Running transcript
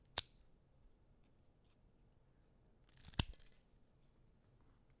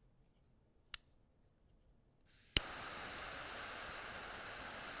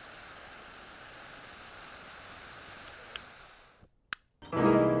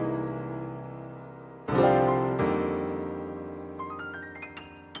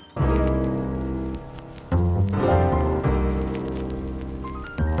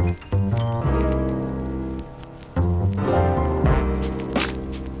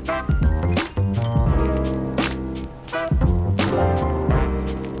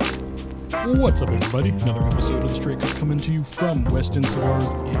What's up, everybody? Another episode of The Straight Cut coming to you from Weston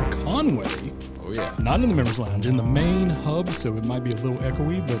Cigars in Conway. Oh, yeah. Not in the members lounge, in the main hub, so it might be a little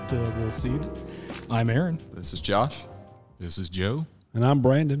echoey, but we'll see. I'm Aaron. This is Josh. This is Joe. And I'm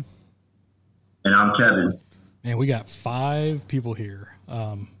Brandon. And I'm Kevin. Man, we got 5 people here.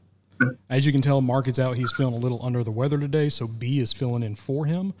 As you can tell, Mark is out. He's feeling a little under the weather today, so B is filling in for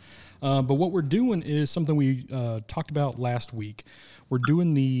him. But what we're doing is something we talked about last week. We're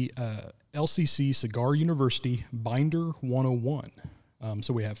doing the LCC Cigar University Binder 101.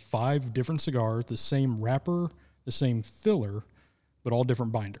 So we have 5 different cigars, the same wrapper, the same filler, but all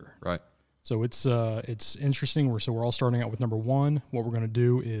different binder. Right. So it's interesting. We're all starting out with number 1. What we're going to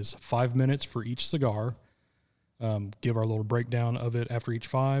do is 5 minutes for each cigar. Give our little breakdown of it after each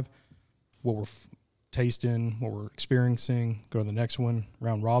 5. What we're tasting, what we're experiencing. Go to the next one,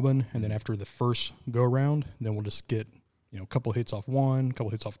 round robin, and then after the first go around, then we'll just get a couple hits off 1, a couple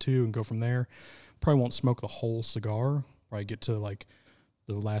hits off 2, and go from there. Probably won't smoke the whole cigar. Probably get to like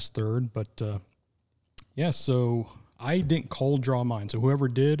the last third, but yeah. So I didn't cold draw mine. So whoever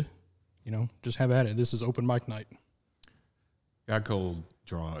did, just have at it. This is open mic night. I cold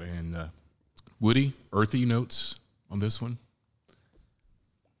draw and woody, earthy notes on this one.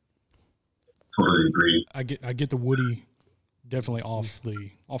 Totally agree. I get the woody definitely off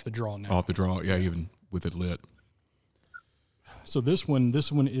the draw now. Off the draw, yeah, even with it lit. So this one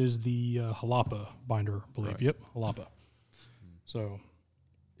is the Jalapa binder, I believe. Right. Yep, Jalapa. So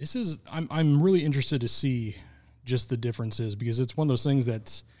this is I'm really interested to see just the differences, because it's one of those things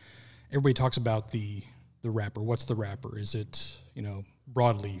that everybody talks about the wrapper. What's the wrapper? Is it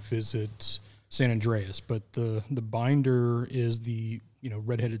broadleaf? Is it San Andreas? But the binder is the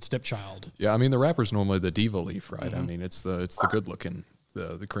redheaded stepchild. Yeah, I mean the wrapper's normally the diva leaf, right? Mm-hmm. I mean it's the good looking,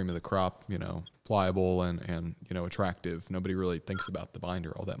 the cream of the crop, pliable and attractive. Nobody really thinks about the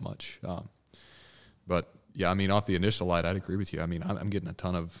binder all that much. But yeah, I mean off the initial light, I'd agree with you. I mean I'm getting a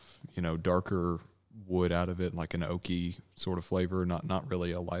ton of darker wood out of it, like an oaky sort of flavor, not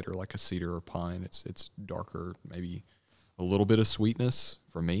really a lighter like a cedar or pine. It's darker, maybe a little bit of sweetness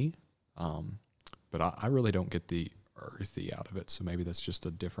for me. But I really don't get the earthy out of it, so maybe that's just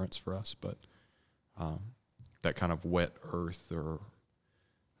a difference for us. But that kind of wet earth, or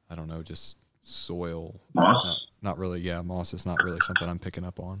I don't know, just soil, moss. Not really. Yeah, moss is not really something I'm picking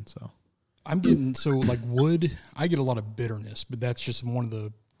up on. So I'm getting like wood. I get a lot of bitterness, but that's just one of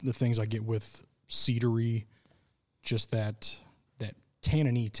the things I get with cedary, just that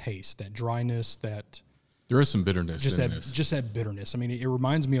tanniny taste, that dryness, that. There is some bitterness in this. Just that bitterness. I mean, it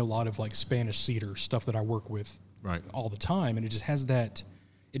reminds me a lot of like Spanish cedar stuff that I work with all the time, and it just has that.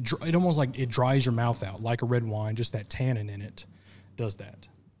 It almost like it dries your mouth out like a red wine. Just that tannin in it does that.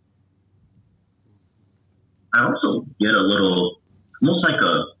 I also get a little, almost like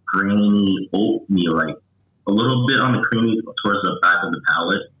a grainy oatmeal, like a little bit on the creamy towards the back of the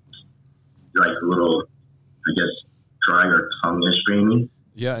palate, like a little, I guess, dry or tongue-ish grainy.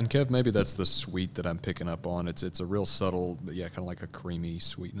 yeah, and Kev, maybe that's the sweet that I'm picking up on. It's a real subtle, but yeah, kind of like a creamy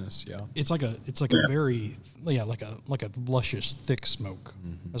sweetness. Yeah, it's like a very like a luscious thick smoke.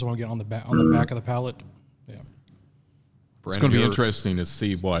 Mm-hmm. That's what I'm getting on the back of the palate. Yeah. It's going to be interesting to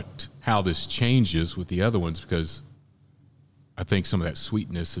see how this changes with the other ones, because I think some of that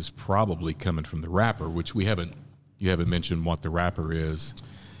sweetness is probably coming from the wrapper, which you haven't mentioned what the wrapper is.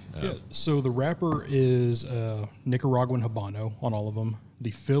 Yeah, so the wrapper is Nicaraguan Habano on all of them.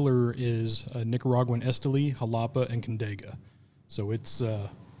 The filler is Nicaraguan Esteli, Jalapa, and Condega. So it's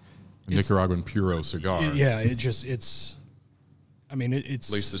Nicaraguan Puro cigar. It's. I mean, it's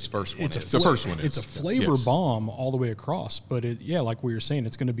at least this first one. The first one is. It's a flavor bomb all the way across. But like we were saying,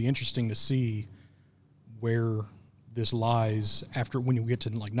 it's going to be interesting to see where this lies when you get to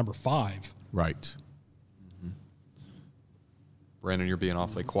like number 5. Right. Brandon, you're being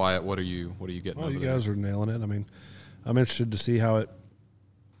awfully quiet. What are you getting? Well, over you there? guys are nailing it. I mean, I'm interested to see how I'm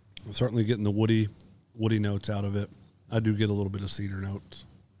certainly getting the woody notes out of it. I do get a little bit of cedar notes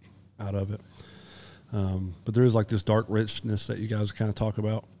out of it. But there is like this dark richness that you guys kind of talk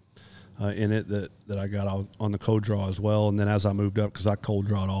about in it that I got on the cold draw as well. And then as I moved up, because I cold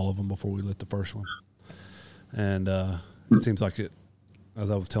drawed all of them before we lit the first one. And it seems like it, as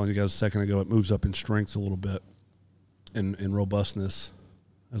I was telling you guys a second ago, it moves up in strength a little bit. In robustness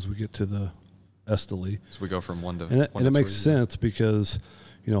as we get to the Esteli. So we go from 1 to 1. And it makes sense because,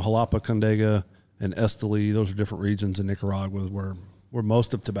 Jalapa, Condega, and Esteli, those are different regions in Nicaragua where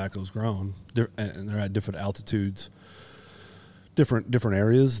most of tobacco is grown. And they're at different altitudes, different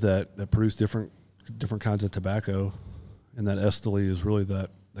areas that produce different kinds of tobacco. And that Esteli is really that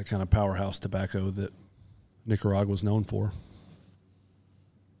kind of powerhouse tobacco that Nicaragua is known for.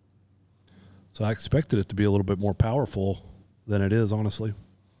 So I expected it to be a little bit more powerful than it is, honestly.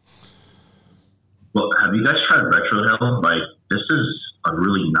 Well, have you guys tried Retro Hill? Like, this is a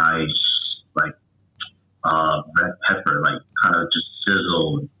really nice, like, red pepper, like, kind of just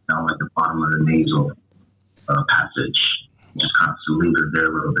sizzled down like the bottom of the nasal passage. Just kind of lingered there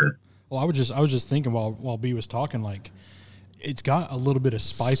a little bit. Well, I was just thinking while B was talking, like, it's got a little bit of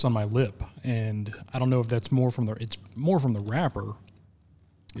spice on my lip, and I don't know if that's more from the wrapper.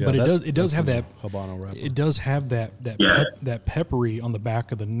 Yeah, but it does have that Habano wrapper. It does have that peppery on the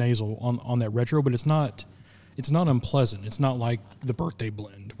back of the nasal on that retro, but it's not unpleasant. It's not like the birthday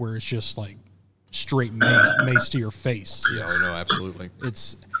blend where it's just like straight mace to your face. Yeah, no, absolutely.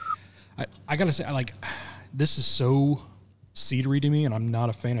 I gotta say, like, this is so cedary to me, and I'm not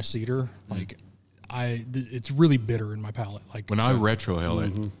a fan of cedar. Like, it's really bitter in my palate. Like, when I retrohale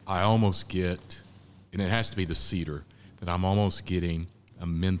it, I almost get, and it has to be the cedar, that I'm almost getting a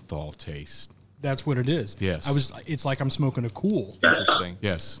menthol taste. That's what it is. Yes. It's like I'm smoking a Cool. Interesting.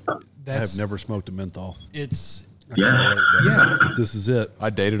 Yes. I have never smoked a menthol. It's Yeah. If this is it. I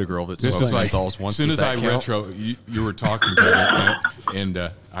dated a girl that This smoked is like, menthols once. as soon Does as I that count? you were talking, Kevin, and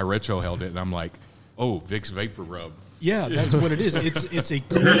I retrohaled it, and I'm like, oh, Vicks Vapor Rub. Yeah, that's what it is. It's a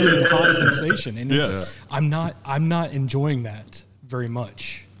cooling hot sensation, and I'm not enjoying that very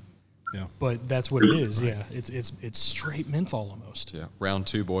much. Yeah. But that's what it is. Yeah, it's straight menthol almost. Yeah. Round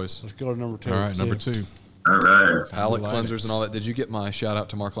 2, boys. Let's go to number 2. All right, number 2. All right. Palate cleansers and all that. Did you get my shout out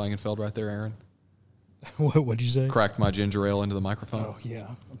to Mark Langenfeld right there, Aaron? What'd you say? Cracked my ginger ale into the microphone. Oh yeah,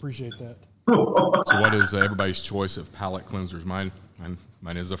 appreciate that. So what is everybody's choice of palate cleansers? Mine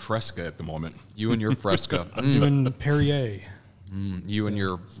is a Fresca at the moment. You and your Fresca. I'm doing Perrier. You and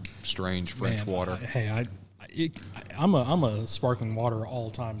your strange French Man, water. I'm a sparkling water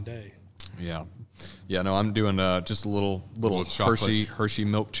all time day. Yeah. Yeah, no, I'm doing just a little chocolate. Hershey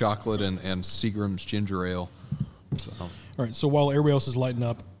milk chocolate and Seagram's ginger ale. So. All right, so while everybody else is lighting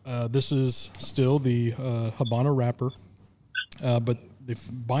up, this is still the Habano wrapper, but the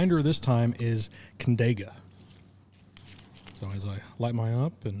binder this time is Condega. So as I light mine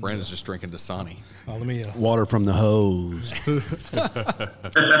up, and Brandon's just drinking Dasani. let me. Water from the hose.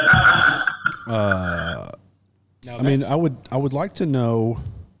 I mean, I would like to know.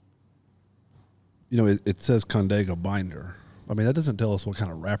 You know, it says Condega binder. I mean, that doesn't tell us what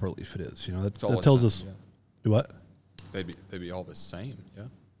kind of wrapper leaf it is. You know, that tells us what. They'd be all the same, yeah.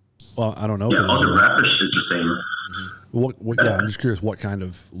 Well, I don't know. Yeah, all the wrappers is the same. What, yeah, I'm just curious what kind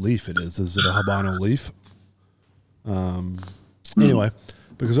of leaf it is. Is it a Habano leaf? Anyway,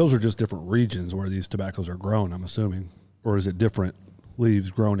 because those are just different regions where these tobaccos are grown, I'm assuming. Or is it different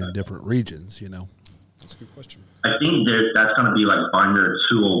leaves grown in different regions, you know? That's a good question. I think that's going to be like binder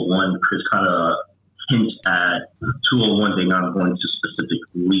 201 because kind of hints at 201 they're not going to specific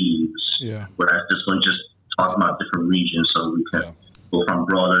leaves. Yeah. Whereas this one just talks about different regions so we can go from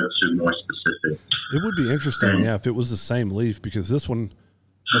broader to more specific. It would be interesting, if it was the same leaf, because this one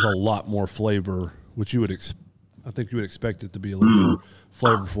has a lot more flavor, which you would I think you would expect it to be a little more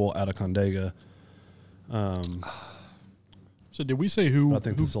flavorful out of Condega. So did we say who? I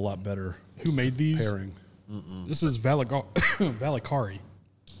think this is a lot better. Who made these? Pairing. This is Valacari,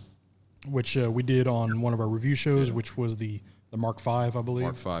 which we did on one of our review shows, which was the Mark V, I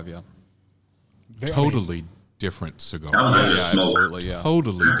believe. Mark V, yeah. Totally different cigar. Yeah, absolutely, yeah.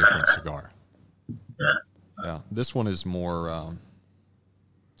 Totally different cigar. Yeah. This one is more.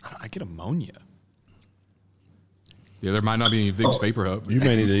 I get ammonia. Yeah, there might not be any Vicks Vapor Hub. You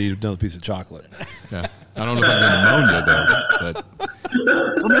may need to eat another piece of chocolate. Yeah, I don't know if I get ammonia though, but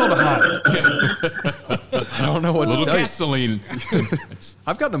Formaldehyde. I don't know what a to little tell you. gasoline.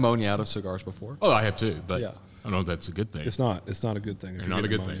 I've gotten ammonia out of cigars before. Oh, I have too, but Yeah. I don't know if that's a good thing. It's not a good thing. If Not you a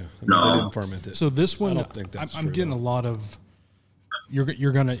get good ammonia. thing. It means No. they didn't ferment it. So this one, I don't think that's I'm true, getting though. a lot of. You're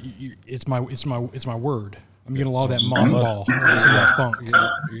gonna. It's my word. I'm getting a lot of that mothball. Some of that funk.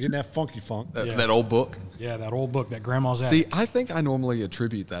 You're getting that funky funk. That old book. Yeah, that old book that grandma's See, at. I think I normally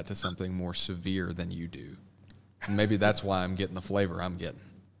attribute that to something more severe than you do. And maybe that's why I'm getting the flavor I'm getting.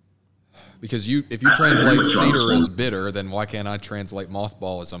 Because if you translate cedar as bitter, then why can't I translate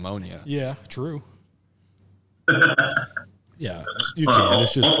mothball as ammonia? Yeah, true. Yeah, you can.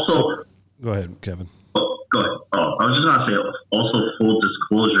 It's just. Also, Go ahead, Kevin. go ahead. Oh, I was just going to say, also full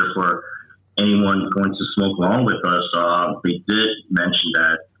disclosure for anyone going to smoke along with us, they did mention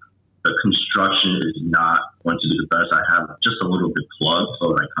that the construction is not going to be the best. I have just a little bit plugged,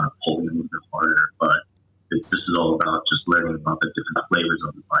 so I kind of pulling a little bit harder, but this is all about just learning about the different flavors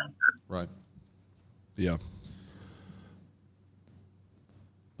of the binder. Right. Yeah.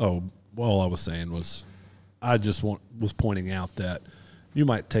 Oh, well, all I was saying was I just was pointing out that you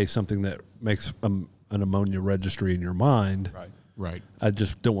might taste something that makes an ammonia registry in your mind. Right. I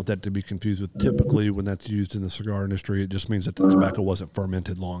just don't want that to be confused with typically when that's used in the cigar industry. It just means that the tobacco wasn't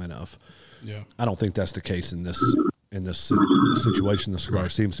fermented long enough. Yeah. I don't think that's the case in this situation. The cigar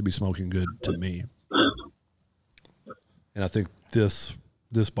seems to be smoking good to me, and I think this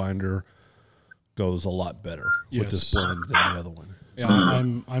binder goes a lot better with this blend than the other one. Yeah,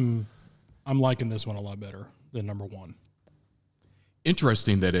 I'm liking this one a lot better than number one.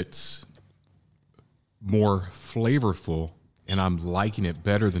 Interesting that it's more flavorful, and I'm liking it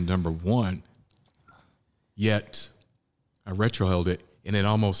better than number one. Yet I retrohaled it, and it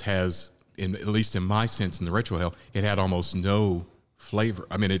almost has, at least in my sense, in the retrohale, it had almost no flavor.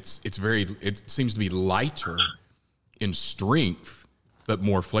 I mean, it seems to be lighter in strength, but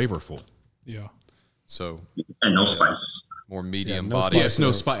more flavorful. Yeah. So And no spice. more medium no body. Yes,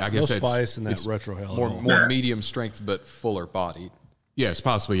 no spice. I guess No that's spice in that retrohale. More medium strength, but fuller bodied. yes,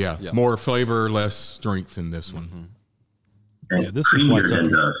 possibly. Yeah. Yeah. More flavor, less strength in this one. And Yeah, this just creamier lights up than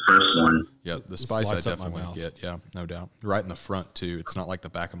your- the first one. Yeah, the spice I lights up my definitely mouth. get. Yeah, no doubt. Right in the front too. It's not like the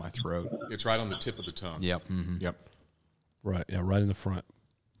back of my throat. It's right on the tip of the tongue. Yep. Mm-hmm. Yep. Right, yeah, right in the front.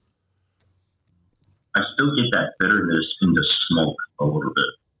 I still get that bitterness in the smoke a little bit.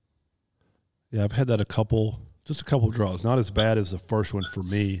 Yeah, I've had that just a couple draws. Not as bad as the first one for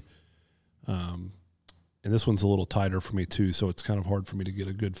me. And this one's a little tighter for me too, so it's kind of hard for me to get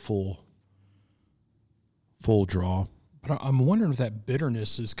a good full draw. But I'm wondering if that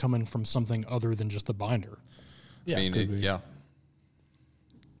bitterness is coming from something other than just the binder. Yeah, I mean, could be. yeah.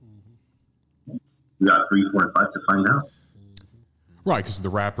 We got 3, 4, and 5 to find out. Right, because the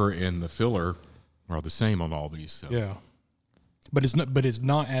wrapper and the filler are the same on all these. So. Yeah. But it's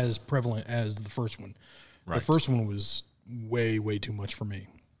not as prevalent as the first one. Right. The first one was way, way too much for me.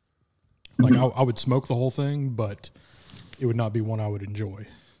 Like I would smoke the whole thing, but it would not be one I would enjoy.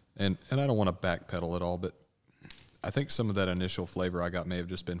 And I don't want to backpedal at all, but I think some of that initial flavor I got may have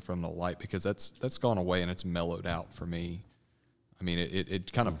just been from the light, because that's gone away and it's mellowed out for me. I mean,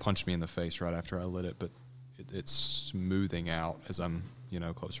 it kind of punched me in the face right after I lit it, but it's smoothing out as I'm,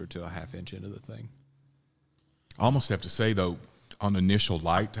 closer to a half inch into the thing. I almost have to say, though, on initial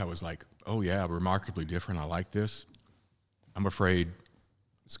light, I was like, oh, yeah, remarkably different. I like this. I'm afraid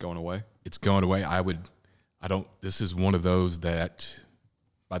It's going away. it's going away. This is one of those that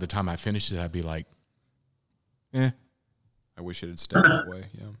by the time I finish it, I'd be like, I wish it had stayed that way.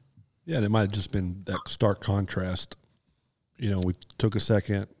 Yeah. Yeah, and it might have just been that stark contrast. We took a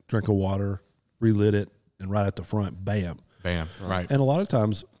second, drank of water, relit it, and right at the front, bam. bam, right. And a lot of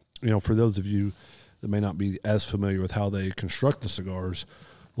times, for those of you that may not be as familiar with how they construct the cigars,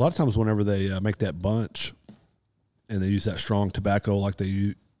 a lot of times whenever they make that bunch and they use that strong tobacco like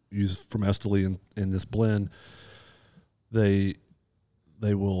they use from Esteli in this blend, they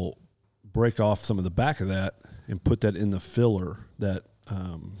will break off some of the back of that and put that in the filler that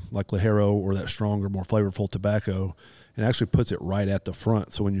like Ligero or that stronger, more flavorful tobacco, and actually puts it right at the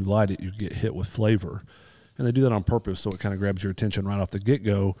front. So when you light it, you get hit with flavor. And they do that on purpose, so it kind of grabs your attention right off the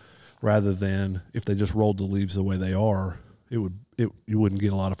get-go, rather than if they just rolled the leaves the way they are, you wouldn't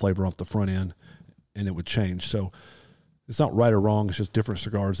get a lot of flavor off the front end, and it would change. So it's not right or wrong. It's just different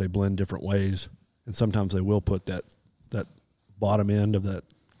cigars. They blend different ways, and sometimes they will put that bottom end of that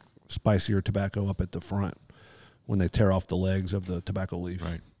spicier tobacco up at the front when they tear off the legs of the tobacco leaf.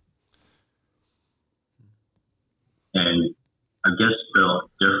 Right. And I guess the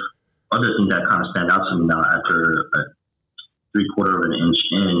other thing that kind of stand out to me now after a 3/4 of an inch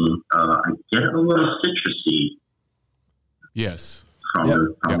in, I get a little citrusy Yes. from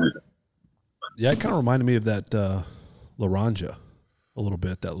it. Yeah, it kind of reminded me of that Laranja a little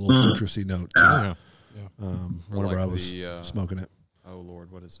bit, that little citrusy note. Too. Yeah. Whenever like I was the, smoking it. Oh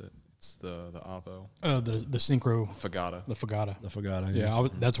Lord, what is it? It's the Avo The Synchro, Fagata. the Fagata. The Fagata. Yeah,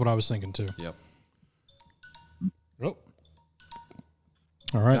 that's what I was thinking too. Yep. Oh.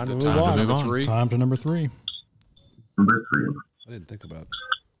 All right. Time to move Time to on. move Number on. 3. Time to number 3. Number 3. I didn't think about it.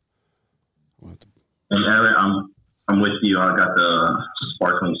 I'll have to- And Aaron, I'm with you. I got the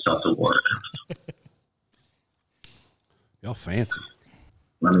sparkling seltzer water. Y'all fancy.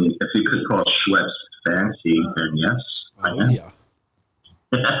 I mean, if you could call Schweppes fancy, then yes, I Oh, am. yeah.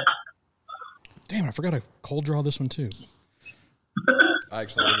 Damn, I forgot to cold draw this one too. I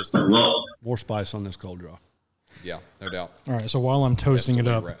actually did this. Well, More spice on this cold draw. Yeah, no doubt. All right, so while I'm toasting it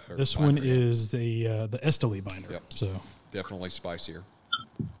Esteli up, or this binder, one yeah. is the Esteli binder. Yep. So Definitely spicier.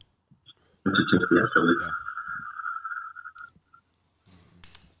 it's a tip, yes, so we-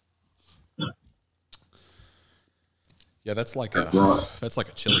 Yeah, that's like Well- a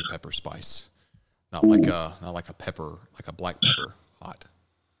chili pepper spice, not like a pepper, like a black pepper hot.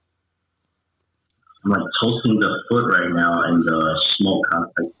 I'm like toasting the foot right now, and the smoke kind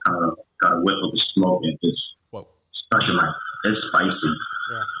of got a whiff of the smoke, and it's stuck in my. It's spicy.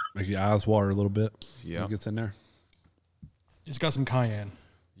 Yeah. Make your eyes water a little bit. Yeah. It gets in there. It's got some cayenne.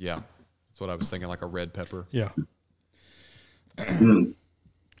 Yeah. That's what I was thinking, like a red pepper. Yeah. Even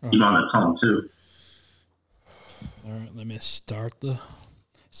on the tongue too. All right, let me start the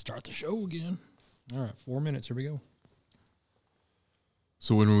show again. All right, 4 minutes. Here we go.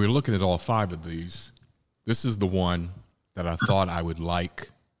 So when we were looking at all 5 of these, this is the one that I thought I would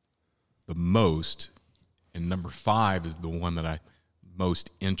like the most, and number 5 is the one that I'm most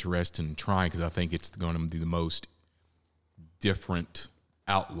interested in trying because I think it's going to be the most different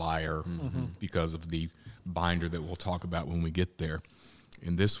outlier because of the binder that we'll talk about when we get there.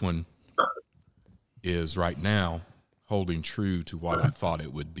 And this one is right now holding true to what I thought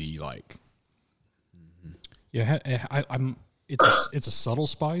it would be like. Yeah, it's a subtle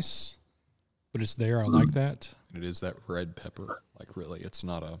spice, but it's there. I like that. And it is that red pepper. Like really, it's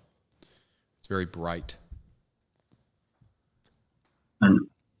it's very bright. And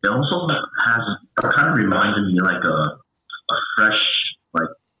it also it kind of reminded me like a fresh, like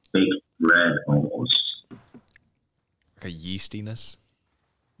baked bread almost. Like a yeastiness.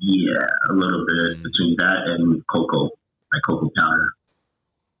 Yeah, a little bit between that and cocoa, like cocoa powder.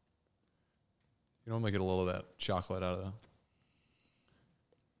 You don't get a little of that chocolate out of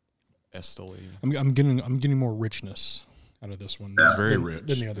the Esteli. I'm getting more richness out of this one. It's very rich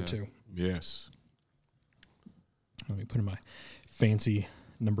than the other two. Yes. Let me put in my fancy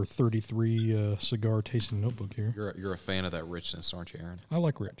number 33 cigar tasting notebook here. You're a fan of that richness, aren't you, Aaron? I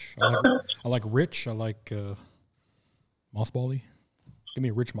like rich. I like rich. I like mothball-y. Give me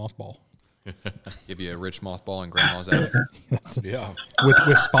a rich mothball. Give you a rich mothball and grandma's attic. Yeah. With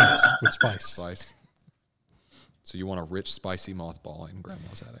spice. With spice. Spice. So you want a rich, spicy mothball in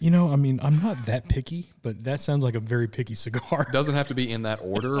grandma's attic. You know, I mean, I'm not that picky, but that sounds like a very picky cigar. It doesn't have to be in that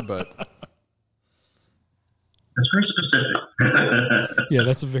order, but It's very specific. Yeah,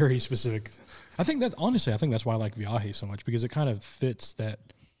 that's a very specific. I think that's why I like Viaje so much, because it kind of fits that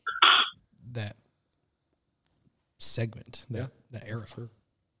segment, that era. Sure.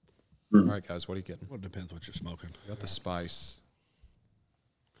 All right, guys, what are you getting? Well, it depends what you're smoking. You got the spice.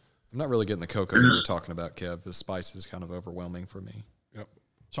 I'm not really getting the cocoa you were talking about, Kev. The spice is kind of overwhelming for me. Yep.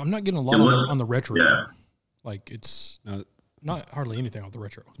 So I'm not getting a lot on the retro. Yeah. Like it's not hardly anything on the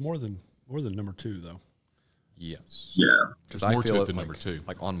retro. It's more than number 2 though. Yes. Yeah. Because I more feel to it it than like, number 2.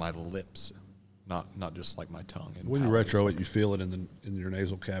 like on my lips, not just like my tongue. And When you palate. retro it, you feel it in your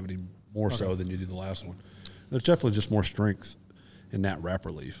nasal cavity more so than you do the last one. There's definitely just more strength in that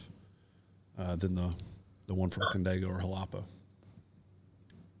wrapper leaf than the one from Condego or Jalapa.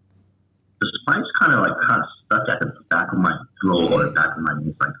 The spice kind of stuck at the back of my throat or the back of my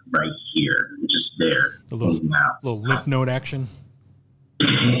nose, like right here. It's just there. A little lymph node action.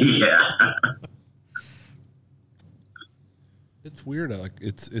 Yeah. It's weird.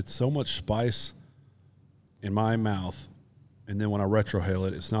 It's so much spice in my mouth, and then when I retrohale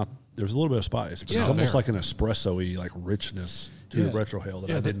it, it's not. There's a little bit of spice. But it's almost like an espresso-y like richness to the retrohale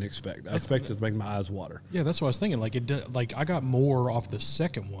that I didn't expect. I expected it to make my eyes water. Yeah, that's what I was thinking. Like I got more off the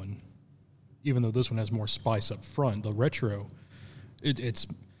second one, even though this one has more spice up front. The retro, it's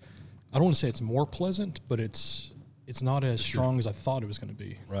I don't want to say it's more pleasant, but it's not as strong as I thought it was going to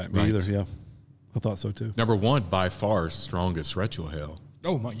be. Right. Me either. Yeah. I thought so too. Number 1 by far strongest retrohale.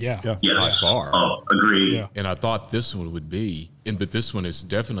 Oh my, yeah. Yes. By far. Oh, agreed. Yeah. And I thought this one would be, but this one is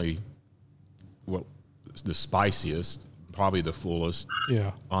definitely, the spiciest, probably the fullest.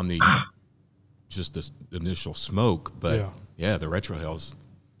 Yeah. On the initial smoke, but the retrohales.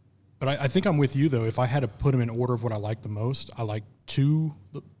 But I think I'm with you though. If I had to put them in order of what I like the most, I like 2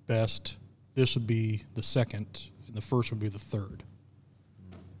 the best. This would be the second, and the first would be the third.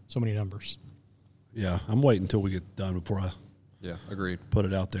 So many numbers. Yeah. I'm waiting until we get done before I agreed. put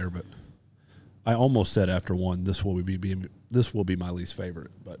it out there, but I almost said after 1, this will be my least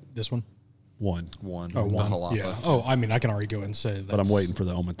favorite, but This one? 1. One. Oh, The one. Jalapa. Yeah. Oh, I mean, I can already go and say that. But I'm waiting for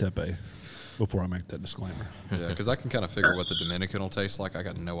the Ometepe before I make that disclaimer. Yeah, because I can kind of figure what the Dominican will taste like. I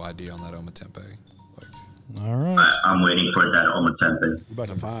got no idea on that Ometepe. All right. I'm waiting for that Ometepe. We're about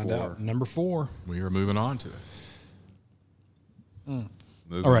to find out. Number 4. We are moving on to it.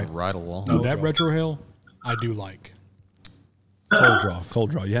 Moving All right. right along. No, that retrohale, I do like. Cold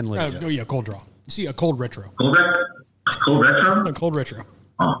draw. You hadn't lit it yet. Oh yeah, cold draw. You see, a cold retro. Cold retro? A cold retro.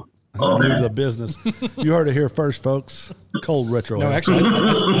 Oh, New to man. the business. You heard it here first, folks. Cold retro. No, actually,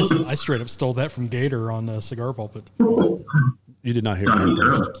 I straight up stole that from Gator on Cigar Pulpit. You did not hear me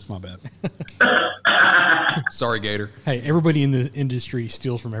first. It's my bad. Sorry, Gator. Hey, everybody in the industry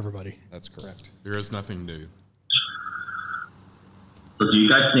steals from everybody. That's correct. There is nothing new. So do you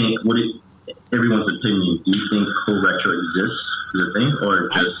guys think, everyone's opinion, do you think full retro exists as a thing, or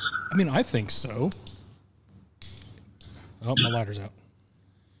just... I mean, I think so. Oh, my lighter's out.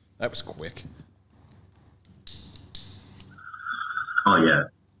 That was quick. Oh, yeah.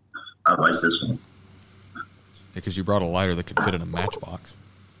 I like this one. Because you brought a lighter that could fit in a matchbox.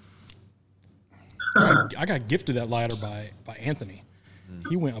 I got gifted that lighter by Anthony.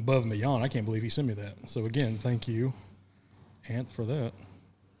 He went above and beyond. I can't believe he sent me that. So, again, thank you, Anth, for that.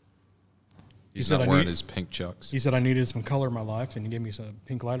 He's not wearing his pink chucks. He said I needed some color in my life, and he gave me some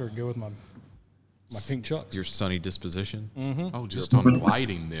pink lighter to go with my pink chucks. Your sunny disposition. Mm-hmm. Oh, just on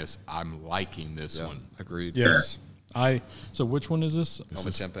lighting this, I'm liking this one. Agreed. Yes. So which one is this?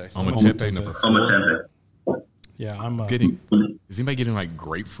 Ometepe. Ometepe number 4. Ometepe. Yeah, I'm is anybody getting like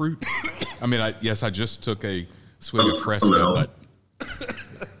grapefruit? I mean, I just took a swig of Fresca, but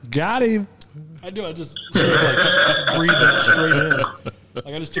Got him. I do. I just breathe that straight in.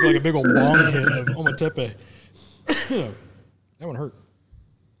 Like I just took like a big old bong hit of Ometepe. That one hurt.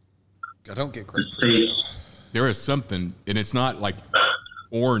 I don't get grapefruit. there is something, and it's not like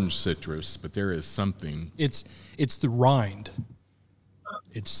orange citrus, but there is something. It's the rind.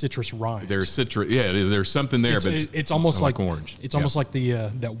 It's citrus rind. There's citrus. Yeah, there's something there, but it's almost like orange. It's almost like the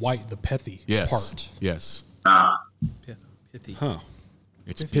that white, the pethy part. Yes. Pithy. Huh.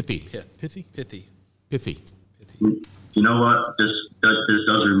 It's pithy. Pithy. Pithy. You know what? This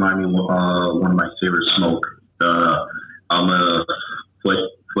does remind me of one of my favorite smoke.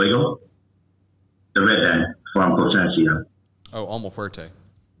 Fuego. The red band from Potencia. Oh, Alma Fuerte.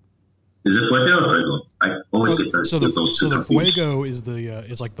 Is it Fuego or Fuego? I always get those. So the Fuego is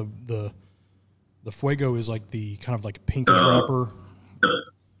is like the Fuego is like the kind of like pinkish wrapper,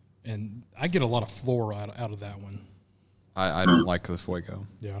 and I get a lot of floral out of that one. I don't like the Fuego.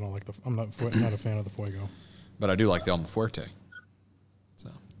 Yeah, I don't like I'm not a fan of the Fuego. But I do like the Alma Fuerte. So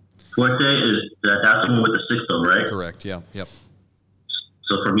Fuerte is that's the one with the six though, right? correct. Yeah. Yep.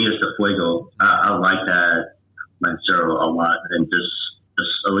 So for me, it's the Fuego. I like that Lancero a lot, and just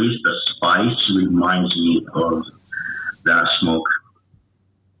at least the spice reminds me of that smoke,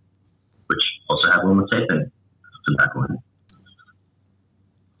 which also have a little tape in tobacco in it.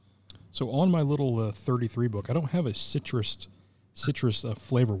 So on my little 33 book, I don't have a citrus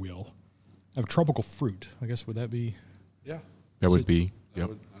flavor wheel. I have tropical fruit. I guess would that be? Yeah. That would be.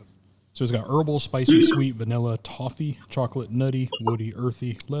 Yep. So it's got herbal, spicy, sweet, vanilla, toffee, chocolate, nutty, woody,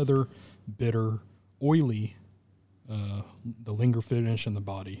 earthy, leather, bitter, oily, the linger finish in the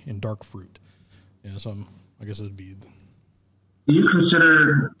body, and dark fruit. Yeah, so I guess it'd be. Do you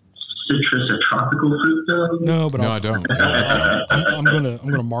consider citrus a tropical fruit though? No, but I don't. I'm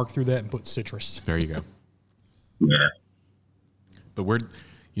gonna mark through that and put citrus. There you go. Yeah. But where'd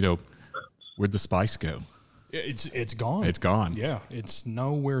the spice go? It's gone. It's gone. Yeah, it's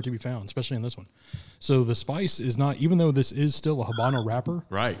nowhere to be found, especially in this one. So the spice is not, even though this is still a Habano wrapper,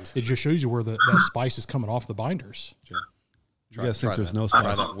 Right. it just shows you where that spice is coming off the binders. Sure. You guys think there's that. no Try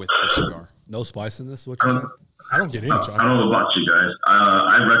spice? that with the cigar. No spice in this? What you saying? I don't get any I chocolate. don't know about you guys.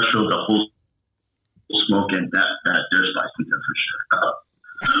 I retro the whole smoke, and that there's spice in there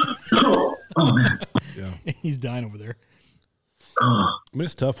for sure. Oh man. Yeah. He's dying over there. I mean,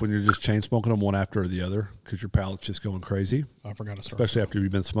 it's tough when you're just chain smoking them one after the other because your palate's just going crazy, I forgot to start. especially after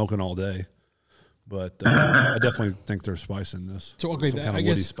you've been smoking all day. But I definitely think there's spice in this. So okay, Some kind I of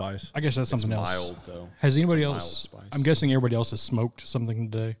guess woody spice. I guess that's something else. Mild though. Has anybody It's a mild else? spice. I'm guessing everybody else has smoked something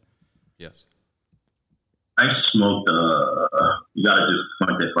today. Yes. I smoked. You gotta do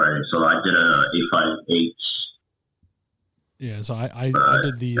Fuente Friday, so I did a 858. Yeah, so I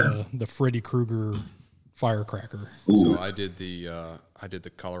did the Freddy Krueger firecracker. So I did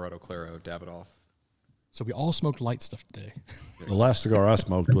the Colorado Claro Davidoff. So we all smoked light stuff today. The last cigar I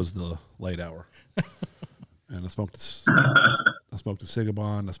smoked was the late hour, and I smoked a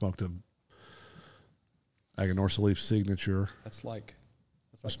Cigabon. I smoked a Aganorsa Leaf Signature. That's like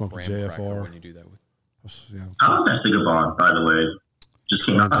smoked a graham JFR. cracker when you do that with. Yeah, How's that Cigabon, by the way? Just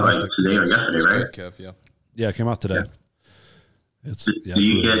came out like today or yesterday, It's right? good, Kev, yeah. yeah, it came out today. Yeah. It's Do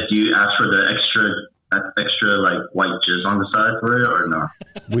you ask for the extra like white jizz on the side for it or no?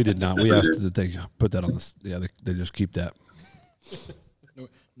 We did not. We asked that they put that on this. Yeah, they just keep that.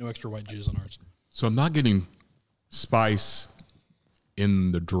 No extra white jizz on ours. So I'm not getting spice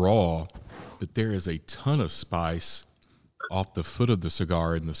in the draw, but there is a ton of spice off the foot of the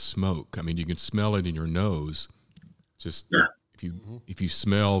cigar in the smoke. I mean, you can smell it in your nose. Just if you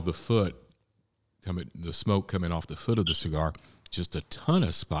smell the foot, the smoke coming off the foot of the cigar, just a ton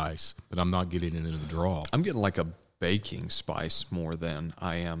of spice, but I'm not getting it into the draw. I'm getting like a baking spice more than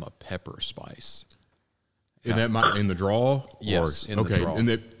I am a pepper spice. In the draw? Yes, in the draw.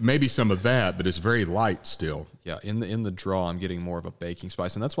 And maybe some of that, but it's very light still. Yeah, in the draw, I'm getting more of a baking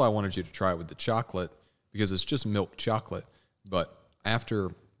spice, and that's why I wanted you to try it with the chocolate, because it's just milk chocolate. But after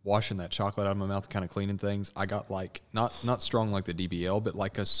washing that chocolate out of my mouth, kind of cleaning things, I got like not strong like the DBL, but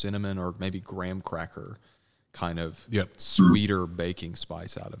like a cinnamon or maybe graham cracker kind of sweeter baking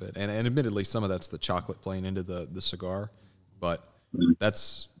spice out of it. And admittedly, some of that's the chocolate playing into the cigar, but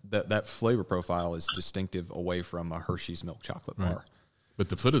that flavor profile is distinctive away from a Hershey's milk chocolate bar. Right. But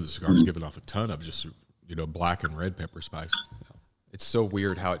the foot of the cigar is giving off a ton of just black and red pepper spice. Yeah. It's so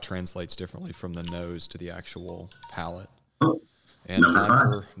weird how it translates differently from the nose to the actual palate. And time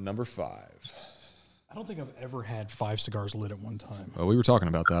for number 5. I don't think I've ever had 5 cigars lit at one time. Well, we were talking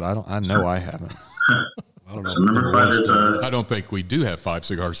about that. I know I haven't. I don't know. Number 5 is I don't think we do have 5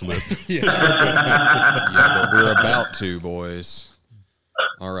 cigars lit. Yeah, but we're about to, boys.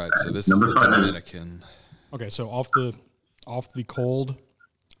 All right, so this Number is the 5. Dominican. Okay, so off the cold,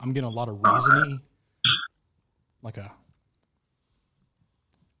 I'm getting a lot of raisiny,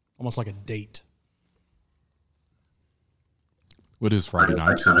 almost like a date. What is Friday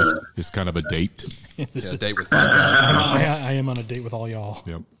night? So it's kind of a date. Yeah, date with 5 guys. I am on a date with all y'all.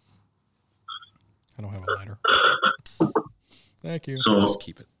 Yep. I don't have a lighter. Thank you. So Just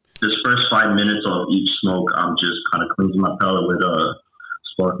keep it. this first 5 minutes of each smoke, I'm just kind of cleansing my palate with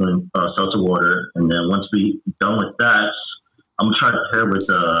sparkling seltzer water, and then once we done with that, I'm gonna try to pair with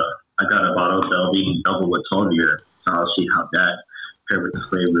I got a bottle of Belgian double with here, so I'll see how that pair with the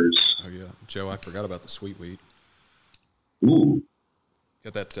flavors. Oh yeah, Joe, I forgot about the sweet wheat. Ooh,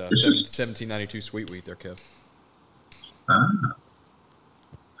 Got that 1792 sweet wheat there, Kev. right,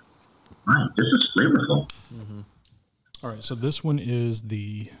 this is flavorful. Mm-hmm. All right, so this one is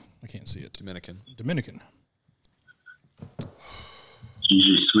I can't see it. Dominican. It's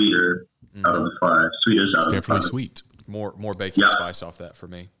usually sweeter out of the 5. Sweetest out of the Definitely 5. sweet. More baking spice off that for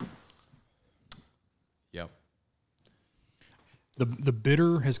me. Yep. The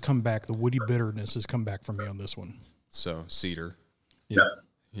bitter has come back. The woody bitterness has come back for me on this one. So cedar. Yeah.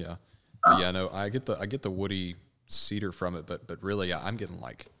 Yeah. But yeah, no, I get the woody cedar from it, but really I'm getting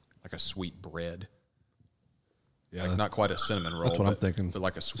like a sweet bread. Yeah, like not quite a cinnamon roll. That's what I'm thinking. But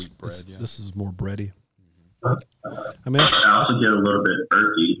like a sweet bread. Yeah. This is more bready. Mm-hmm. I mean, I also get a little bit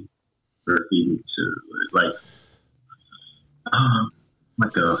earthy to like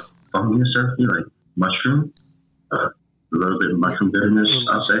a fungus earthy, like mushroom. A little bit of mushroom bitterness,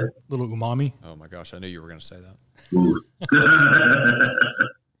 I'll say. Little umami. Oh my gosh, I knew you were going to say that. Ooh.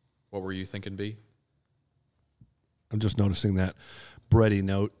 What were you thinking, B? I'm just noticing that bready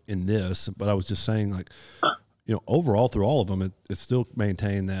note in this, but I was just saying, like, overall through all of them, it still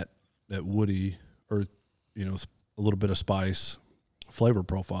maintained that woody or, a little bit of spice flavor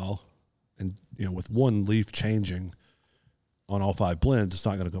profile. And, with one leaf changing on all 5 blends, it's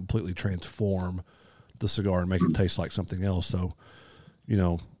not going to completely transform the cigar and make it taste like something else. So,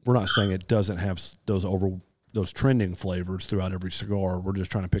 we're not saying it doesn't have those trending flavors throughout every cigar. We're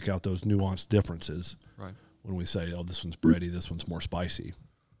just trying to pick out those nuanced differences. Right. When we say, oh, this one's bready, this one's more spicy.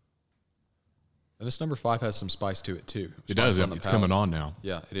 And this number 5 has some spice to it too. It does. It's coming on now.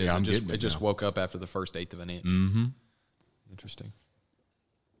 Yeah, it is. Yeah, it just woke up after the first 1/8 of an inch. Mm-hmm. Interesting.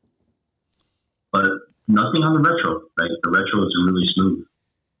 But nothing on the retro. Like the retro is really smooth.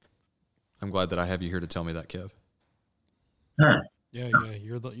 I'm glad that I have you here to tell me that, Kev. Yeah. Yeah. We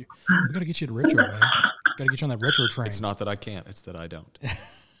got to get you to retro, man. Got to get you on that retro train. It's not that I can't; it's that I don't.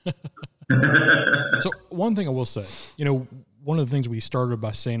 So one thing I will say, one of the things we started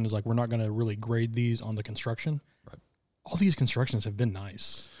by saying is like we're not going to really grade these on the construction. Right. All these constructions have been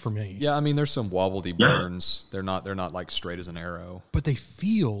nice for me. Yeah, I mean, there's some wobbledy burns. They're not like straight as an arrow. But they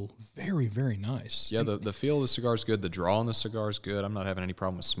feel very, very nice. Yeah, the feel of the cigar is good. The draw on the cigar is good. I'm not having any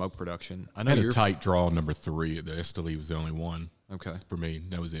problem with smoke production. I I know had a you're tight draw on number 3. The Esteli was the only one okay. for me.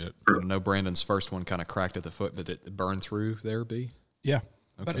 That was it. I know Brandon's first one kind of cracked at the foot, but it burned through there. B. Yeah.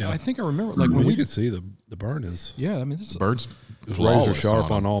 But Okay. I think I remember like when you we can see the burn is yeah, I mean this is Birds razor flawless sharp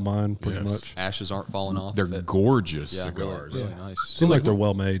on them. all mine, pretty Yes. much. Ashes aren't falling off. They're gorgeous yeah, cigars. really nice. Seem like they're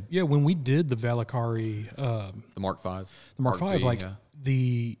well made. yeah, when we did the Valacari The Mark V. the Mark V, V, like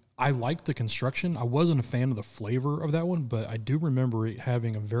yeah. I liked the construction. I wasn't a fan of the flavor of that one, but I do remember it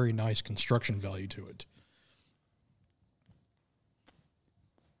having a very nice construction value to it.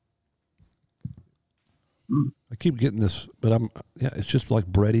 I keep getting this, but it's just like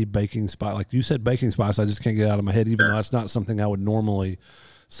bready baking spice. Like you said, baking spice, I just can't get it out of my head, even though that's not something I would normally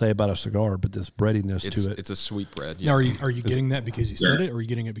say about a cigar, but this breadiness to it. It's a sweet bread. Now, are you getting that because he said it, or are you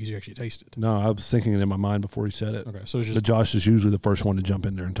getting it because you actually tasted it? No, I was thinking it in my mind before he said it. Okay, so it's just but Josh is usually the first one to jump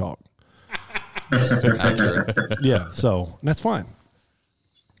in there and talk. Accurate. Yeah, so that's fine.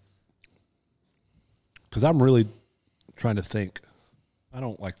 Because I'm really trying to think. I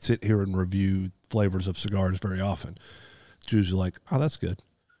don't like sit here and review flavors of cigars very often. It's usually like, oh, that's good.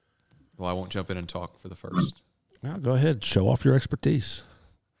 Well, I won't jump in and talk for the first. Now go ahead, show off your expertise.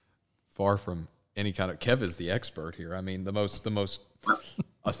 Far from any kind of Kev is the expert here. I mean, the most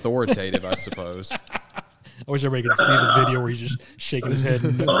authoritative, I suppose. I wish everybody could see the video where he's just shaking his head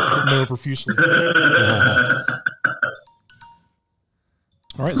no profusely.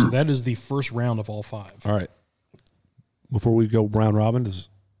 All right, so that is the first round of all 5. All right. Before we go round robin, does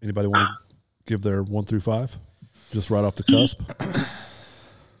anybody want to give their 1 through 5? Just right off the cusp?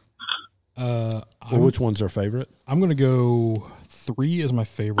 Or which one's their favorite? I'm going to go 3 as my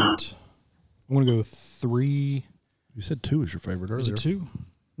favorite. I'm going to go 3. You said 2 is your favorite earlier. Was it 2?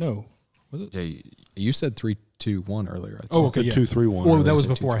 No. Was it? Yeah, you said 3, 2, 1 earlier. I think. Oh, okay. You Yeah. said 2, 3, 1. Well, that Or was is it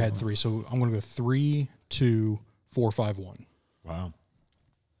before 2, I 3, had 1? 3. So I'm going to go 3, 2, 4, 5, 1. Wow.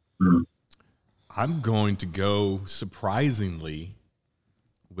 I'm going to go surprisingly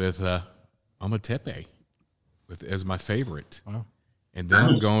with Ometepe as my favorite. Wow. And then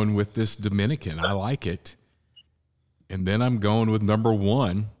I'm going with this Dominican. I like it. And then I'm going with number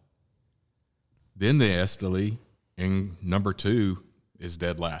 1. Then the Esteli. And number 2 is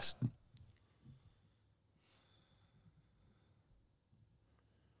dead last.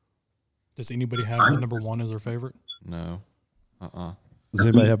 Does anybody have the number 1 as their favorite? No. Does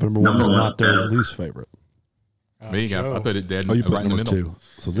anybody have number 1 that's not their least favorite? Me, Joe. I put it dead Oh, you put right in the number middle. 2.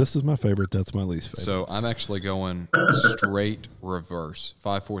 So this is my favorite. That's my least favorite. So I'm actually going straight reverse.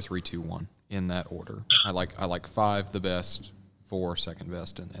 5, 4, 3, 2, 1 in that order. I like 5 the best, 4 second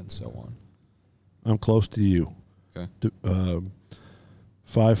best, and so on. I'm close to you. Okay.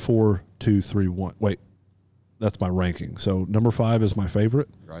 5, 4, 2, 3, 1. Wait, that's my ranking. So number 5 is my favorite.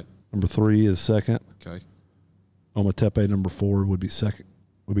 Right. Number 3 is second. Okay. Ometepe number 4 would be second.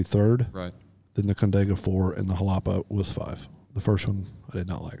 Would be third. Right. Then the Condega 4 and the Jalapa was 5. The first one I did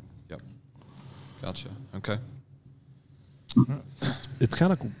not like. Yep. Gotcha. Okay. It's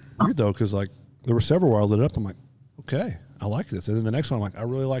kind of weird though, because like there were several where I lit it up. I'm like, okay, I like this, and then the next one I'm like, I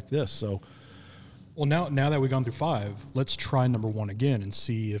really like this. So, Well, now that we've gone through 5, let's try number 1 again and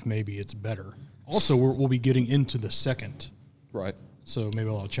see if maybe it's better. Also, we'll be getting into the second, Right. so maybe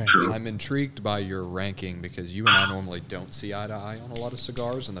it'll change. I'm intrigued by your ranking because you and I normally don't see eye to eye on a lot of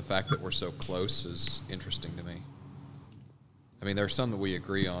cigars, and the fact that we're so close is interesting to me. I mean, there's some that we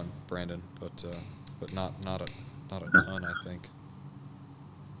agree on, Brandon, but not a ton, I think.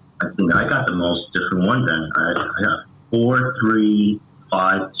 I think I got the most different one then. I got 4, 3,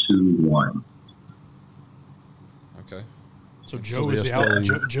 5, 2, 1. Okay. So Joe the is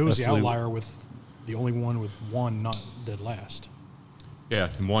Esteli- the outlier with the only one with 1 not dead last. Yeah,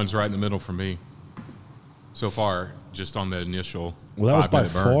 and 1's right in the middle for me. So far, just on the initial. well, that was by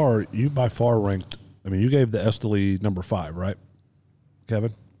 5-minute burn. far. You by far ranked. I mean, you gave the Esteli number 5, right,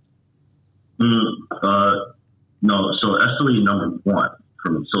 Kevin? No, so Esteli number 1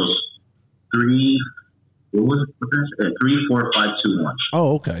 for me. So it's 3. What was it? 3, 4, 5, 2, 1.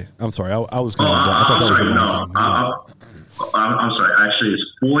 Oh, okay. I'm sorry. I was going. I thought that was your ranking. I'm sorry. Actually, it's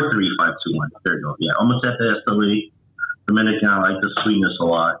 4, 3, 5, 2, 1. There you go. Yeah, Ometepe, Esteli, Dominican. I like the sweetness a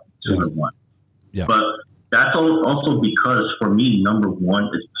lot. 2 and 1. Yeah. But that's also because for me, number 1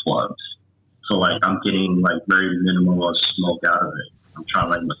 is plugs. So like I'm getting like very minimal of smoke out of it. I'm trying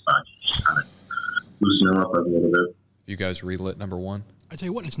to like massage it, just kind of loosen it up a little bit. You guys relit number 1? I tell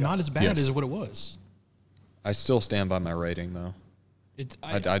you what, it's not as bad Yes. as what it was. I still stand by my rating, though.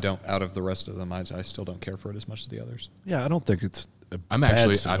 I I don't, out of the rest of them, I still don't care for it as much as the others. Yeah, I don't think it's. I'm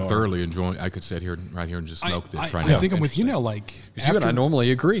thoroughly enjoying. I could sit here right here and just smoke this right now. I think I'm with you now. Like Because you and I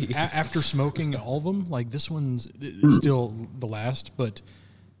normally agree. after smoking all of them, like this one's it's still the last, but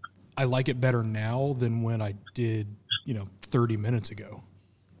I like it better now than when I did, 30 minutes ago.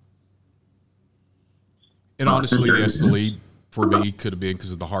 And honestly, yes, the lead for me could have been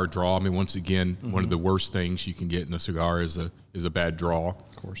because of the hard draw. I mean, once again, one of the worst things you can get in a cigar is a bad draw.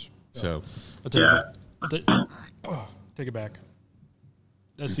 Of course. So, Take it back.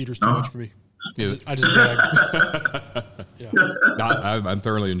 That cedar's too much for me. I just gagged. I'm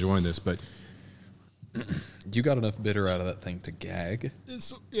thoroughly enjoying this, but You got enough bitter out of that thing to gag.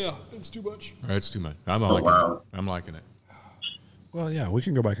 It's too much. it's too much. I'm liking it. Well, yeah, we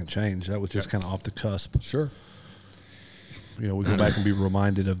can go back and change. That was just kind of off the cusp. Sure. We go back and be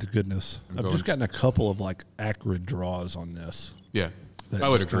reminded of the goodness. I've just gotten a couple of like acrid draws on this. Yeah. that I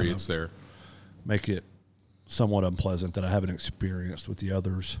would just agree. kinda It's there. make it somewhat unpleasant that I haven't experienced with the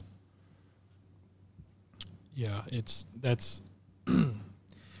others. Yeah, that's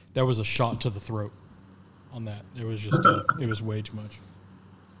that was a shot to the throat on that. It was just it was way too much.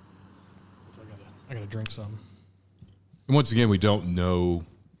 I gotta drink some. And once again, we don't know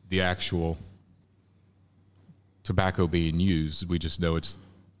the actual tobacco being used. We just know it's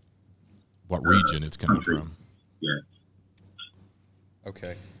what region it's coming from. Yeah.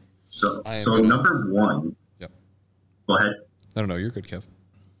 Okay. So, I am so gonna- number one. Yep. Go ahead. No, you're good, Kev.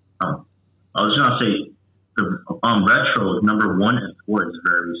 I was gonna say the retro number 1 and 4 is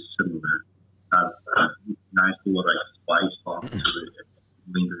very similar. Nice little like spice off to it.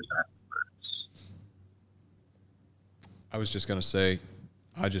 Lingers afterwards. I was just going to say,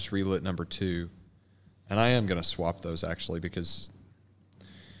 I just relit number 2, and I am going to swap those actually because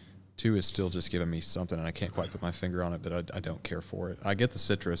 2 is still just giving me something, and I can't quite put my finger on it, but I don't care for it. I get the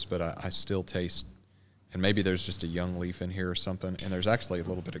citrus, but I still taste, and maybe there's just a young leaf in here or something, and there's actually a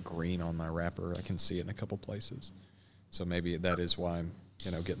little bit of green on my wrapper. I can see it in a couple places. So maybe that is why I'm,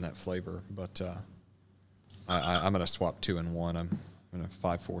 getting that flavor. But I'm going to swap 2 and 1. I'm going to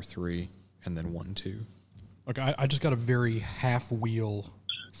 5, 4, 3, and then 1, 2. Okay, I just got a very half wheel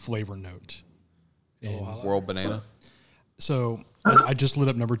flavor note. World banana. So I just lit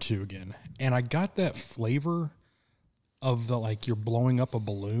up number 2 again, and I got that flavor of the like you're blowing up a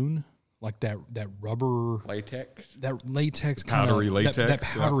balloon, like that rubber Latex. that latex Powdery kinda, latex, that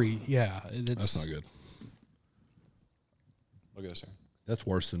powdery, yeah. That's not good. Look at this here. That's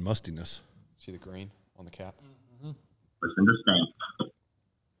worse than mustiness. See the green on the cap? Listen to Stank.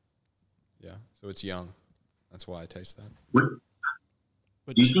 Yeah. So it's young. That's why I taste that. But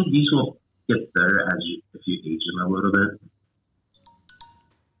Do you think these will get better if you age them a little bit?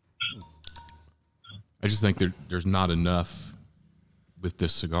 I just think there's not enough with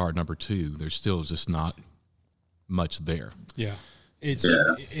this cigar, number 2. There's still just not much there. yeah,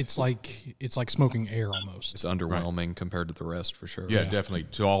 it's like smoking air almost. It's underwhelming compared to the rest for sure. Yeah, definitely.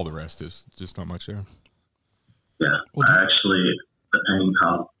 To all the rest, is just not much there. Yeah. Well, I actually, depending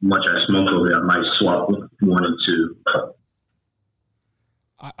how much I smoke over it, I might swap 1 and 2.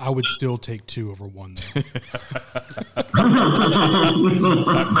 I would still take 2 over 1 though.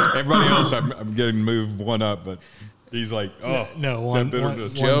 Everybody else, I'm getting moved 1 up, but he's like, oh, no, one. Joe one over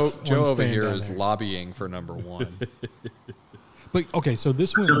stand here down is there. lobbying for number 1. But okay, so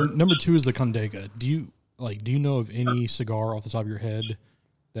this one, number 2 is the Condega. Do you know of any cigar off the top of your head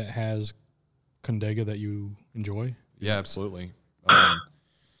that has Condega that you enjoy? Yeah, absolutely.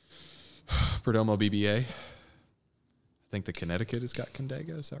 Perdomo BBA. I think the Connecticut has got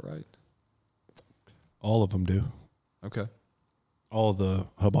Condega. Is that right? All of them do. Okay. All of the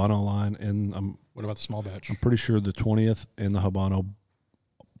Habano line, and I'm What about the small batch? pretty sure the 20th and the Habano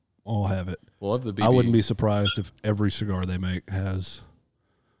all have it. Well, of the BB, I wouldn't be surprised if every cigar they make has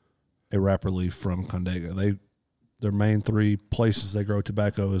a wrapper leaf from Condega. Their main 3 places they grow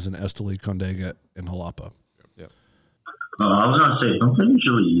tobacco is in Esteli, Condega, and Jalapa. Yep. I was gonna say, don't they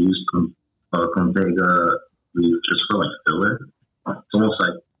usually use Condega leaf just for like filler? It's almost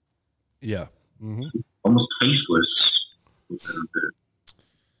like Yeah. Mm-hmm. almost tasteless.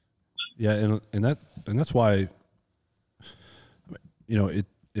 Yeah, and that's why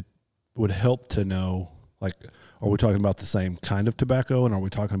it would help to know, like, are we talking about the same kind of tobacco, and are we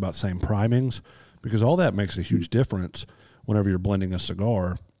talking about same primings? Because all that makes a huge difference whenever you're blending a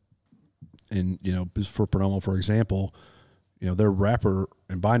cigar. And for Perdomo, for example, their wrapper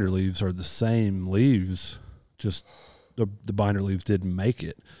and binder leaves are the same leaves, just the binder leaves didn't make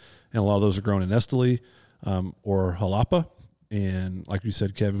it. And a lot of those are grown in Esteli or Jalapa. And like you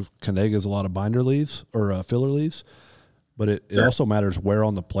said, Kevin, Condega is a lot of binder leaves or filler leaves. But it also matters where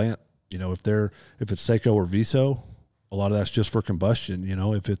on the plant. If it's Seco or Viso, a lot of that's just for combustion.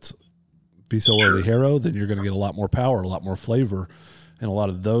 If it's Viso or Ligero, then you're going to get a lot more power, a lot more flavor. And a lot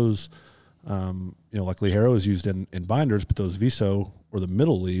of those, like Ligero is used in binders, but those Viso or the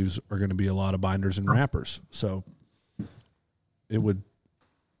middle leaves are going to be a lot of binders and wrappers. So it would,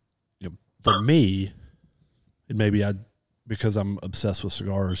 for me, it maybe because I'm obsessed with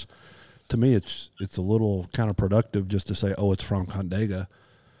cigars, to me it's a little counterproductive just to say, oh, it's from Condega,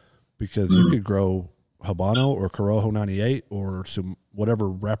 because you could grow Habano or Corojo 98 or some whatever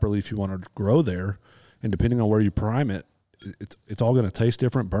wrapper leaf you want to grow there, and depending on where you prime it, it's all going to taste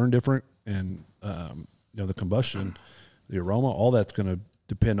different, burn different, and the combustion, the aroma, all that's going to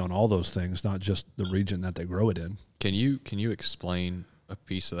depend on all those things, not just the region that they grow it in. Can you explain a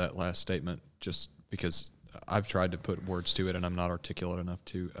piece of that last statement? Just because I've tried to put words to it, and I'm not articulate enough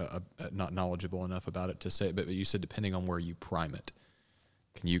to, not knowledgeable enough about it to say it. But you said depending on where you prime it.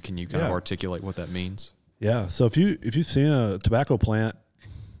 Can you kind of articulate what that means? Yeah. So if you've seen a tobacco plant,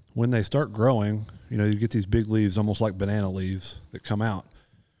 when they start growing, you get these big leaves, almost like banana leaves, that come out.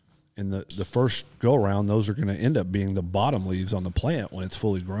 And the first go around, those are going to end up being the bottom leaves on the plant when it's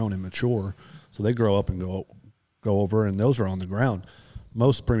fully grown and mature. So they grow up and go over, and those are on the ground.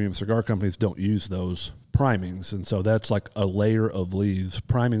 Most premium cigar companies don't use those primings, and so that's like a layer of leaves.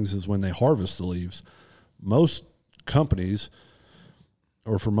 Primings is when they harvest the leaves. Most companies,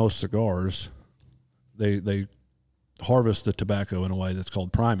 or for most cigars, they harvest the tobacco in a way that's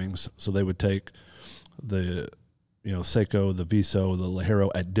called primings. So they would take the Seco, the Viso, the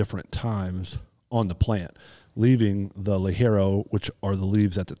Ligero at different times on the plant, leaving the Ligero, which are the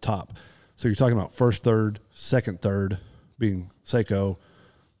leaves at the top. So you're talking about first third, second third being Seco,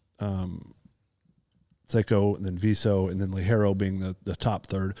 Seco, and then Viso, and then Ligero being the top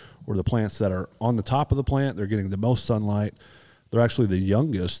third, or the plants that are on the top of the plant. They're getting the most sunlight. They're actually the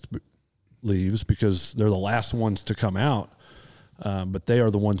youngest leaves because they're the last ones to come out, but they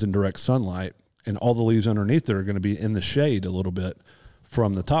are the ones in direct sunlight, and all the leaves underneath there are going to be in the shade a little bit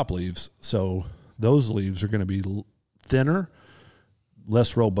from the top leaves. So those leaves are going to be thinner,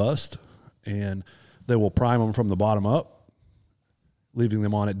 less robust, and they will prime them from the bottom up, leaving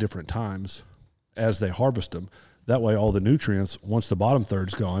them on at different times as they harvest them. That way all the nutrients, once the bottom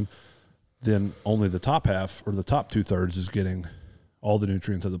third's gone, then only the top half or the top 2/3 is getting all the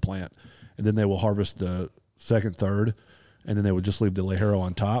nutrients of the plant. And then they will harvest the second third, and then they would just leave the Ligero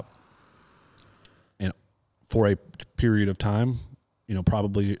on top. And for a period of time,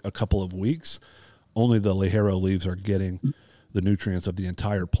 probably a couple of weeks, only the Ligero leaves are getting the nutrients of the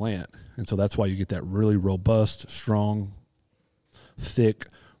entire plant. And so that's why you get that really robust, strong, thick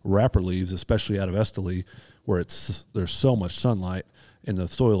wrapper leaves, especially out of Esteli, where there's so much sunlight and the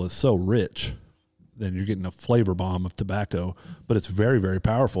soil is so rich. Then you're getting a flavor bomb of tobacco, but it's very, very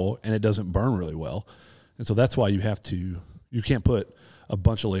powerful, and it doesn't burn really well. And so that's why you can't put a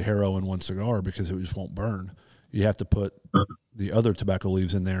bunch of Ligero in one cigar because it just won't burn. You have to put the other tobacco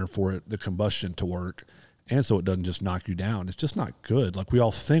leaves in there for the combustion to work, and so it doesn't just knock you down. It's just not good. Like, we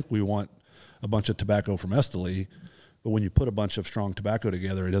all think we want a bunch of tobacco from Esteli, but when you put a bunch of strong tobacco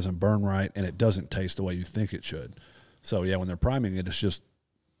together, it doesn't burn right, and it doesn't taste the way you think it should. So, yeah, when they're priming it, it's just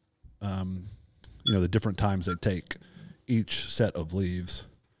the different times they take each set of leaves.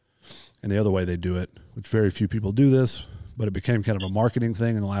 And the other way they do it, which very few people do this, but it became kind of a marketing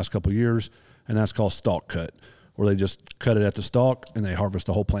thing in the last couple of years, and that's called stalk cut, where they just cut it at the stalk and they harvest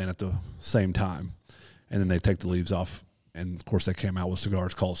the whole plant at the same time. And then they take the leaves off. And, of course, they came out with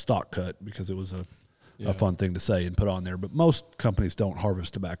cigars called stalk cut because it was a fun thing to say and put on there. But most companies don't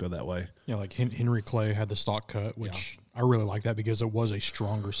harvest tobacco that way. Yeah, like Henry Clay had the stalk cut, which I really like that because it was a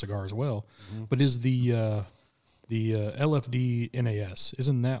stronger cigar as well. Mm-hmm. But is the LFD NAS,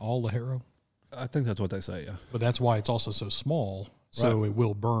 isn't that all Ligero? I think that's what they say, yeah. But that's why it's also so small, so it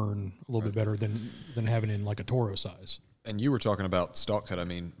will burn a little bit better than having it in like a Toro size. And you were talking about stalk cut. I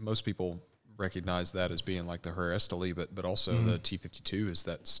mean, most people recognize that as being like the Her Esteli, but also the T52 is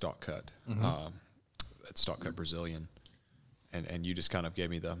that stalk cut, that stalk cut Brazilian. And you just kind of gave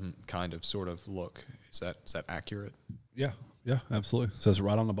me the kind of sort of look. Is that accurate? Yeah, absolutely. It says it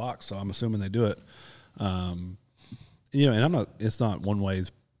right on the box, so I'm assuming they do it. And it's not one way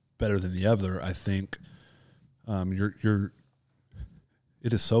is better than the other. I think it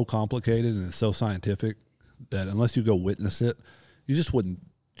is so complicated and it's so scientific that unless you go witness it, you just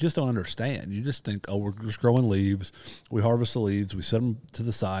don't understand. You just think, oh, we're just growing leaves. We harvest the leaves. We set them to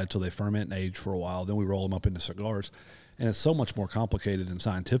the side so they ferment and age for a while. Then we roll them up into cigars. And it's so much more complicated and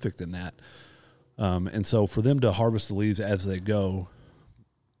scientific than that. And so for them to harvest the leaves as they go,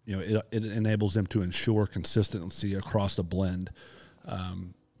 it enables them to ensure consistency across the blend,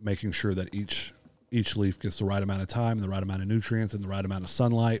 making sure that each leaf gets the right amount of time, the right amount of nutrients, and the right amount of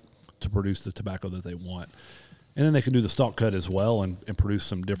sunlight to produce the tobacco that they want. And then they can do the stalk cut as well and produce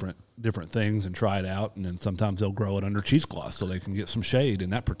some different things and try it out. And then sometimes they'll grow it under cheesecloth so they can get some shade,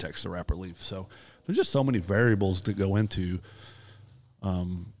 and that protects the wrapper leaf. So there's just so many variables that go into,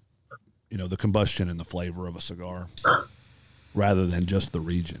 the combustion and the flavor of a cigar rather than just the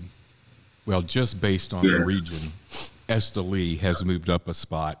region. Well, just based on the region, Esteli has moved up a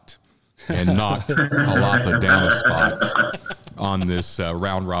spot and knocked Jalapa down a spot on this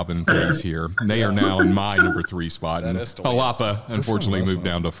round robin phase here. They are now in my number 3 spot, and Jalapa unfortunately moved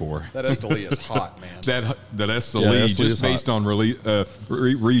down to 4. That Esteli is hot, man. That Esteli, just based on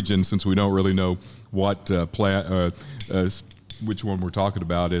region, since we don't really know what which one we're talking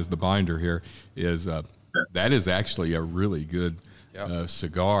about as the binder here, is that is actually a really good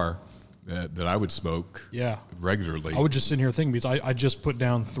cigar. that I would smoke regularly. I would just sit here thinking, because I just put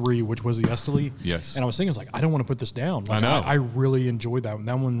down 3, which was the Esteli. Yes. And I was thinking, I don't want to put this down. Like, I know. I really enjoyed that one.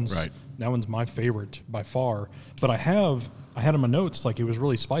 That one's my favorite by far. But I had in my notes, like, it was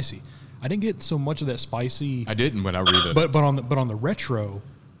really spicy. I didn't get so much of that spicy. I didn't when I read it. But on the retro,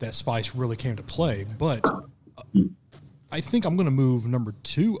 that spice really came to play. But I think I'm going to move number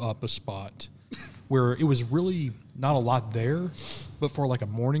 2 up a spot, where it was really not a lot there, but for like a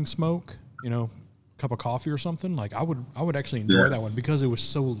morning smoke, cup of coffee or something, like I would actually enjoy that one, because it was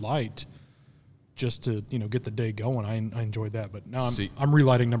so light, just to get the day going. I enjoyed that. But now I'm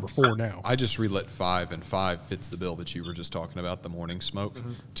relighting number 4 now. I just relit 5, and 5 fits the bill that you were just talking about, the morning smoke.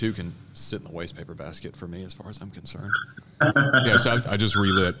 2 can sit in the waste paper basket for me, as far as I'm concerned. So I just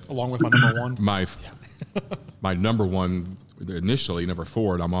relit along with my number 1. My number 1 initially, number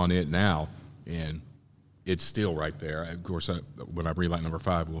 4, and I'm on it now, and it's still right there. Of course, when I relight number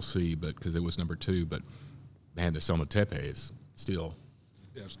 5, we'll see, but because it was number 2. But man, the Somatepe is still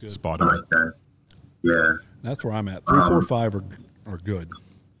it's good. Spot on. Yeah, that's where I'm at. 3, 4, 5 are good.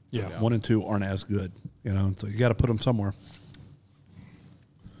 Yeah, 1 and 2 aren't as good. So you got to put them somewhere.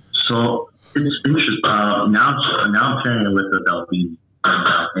 So it's interesting. Now I'm pairing it with the Belvini,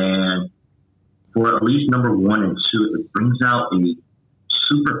 and for at least number 1 and 2, it brings out a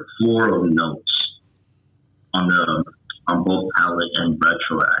super floral notes on both palette and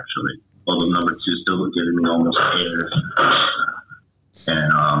retro, actually. Although number 2 still giving me almost air.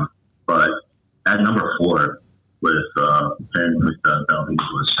 And but at number 4 with pairing with Belvini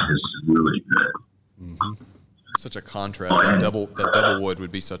is really good. Mm-hmm. Such a contrast. That double wood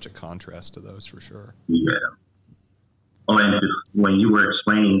would be such a contrast to those, for sure. Yeah. Oh, and when you were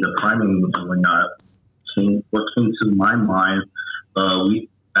explaining the priming and whatnot, what came to my mind, we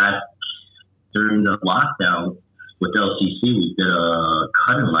back during the lockdown with LCC, we did a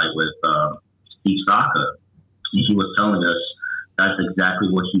cut and light with Steve Saka. He was telling us that's exactly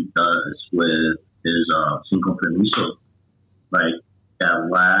what he does with his Cinco Permiso. Like that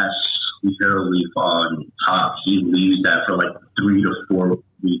last zero leaf on top, he leaves that for like 3 to 4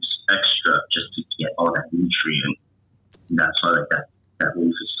 weeks extra just to get all that nutrient. And that's why like that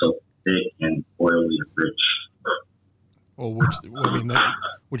leaf is so thick and oily and rich. Well,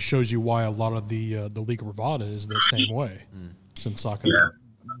 which shows you why a lot of the Liga Privada is the same way, since Saka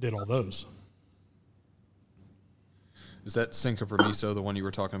did all those. Is that Cinco Permiso, the one you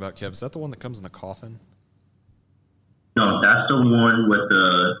were talking about, Kev? Is that the one that comes in the coffin? No, that's the one with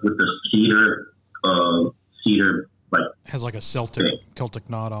the cedar like has like a Celtic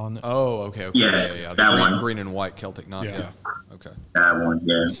knot on it. Oh, okay. Yeah. The green and white Celtic knot. Yeah. Okay. That one,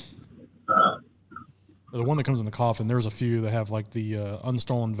 yeah. The one that comes in the coffin, there's a few that have like the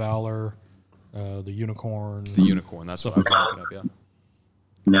Unstolen Valor, the Unicorn. The Unicorn, that's what I was thinking of, yeah.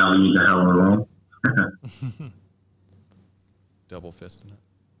 Now we need the hell alone. Double fisting it.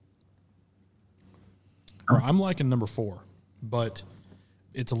 I'm liking number 4, but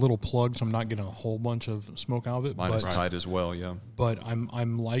it's a little plugged, so I'm not getting a whole bunch of smoke out of it. Mine is tight as well, yeah. But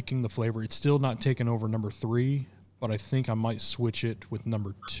I'm liking the flavor. It's still not taking over number 3, but I think I might switch it with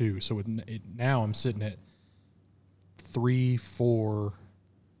number 2. So now I'm sitting at 3, 4,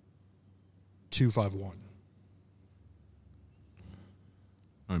 2, 5, 1.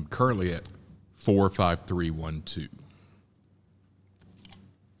 I'm currently at 4, 5, 3, 1, 2.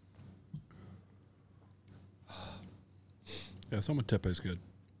 Yeah, Somatepe is good.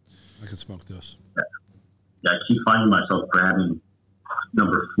 I can smoke this. Yeah, I keep finding myself grabbing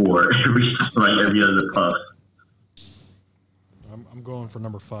number 4 every other puff. I'm going for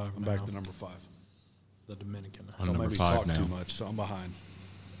number 5. I'm back to number 5. The Dominican. I'm Don't number make me 5 talk now. too much, so I'm behind.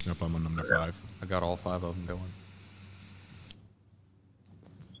 Yep, I'm on number 5. I got all 5 of them going.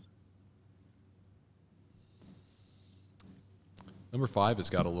 Number 5 has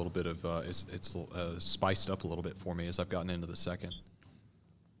got a little bit of it's spiced up a little bit for me as I've gotten into the second.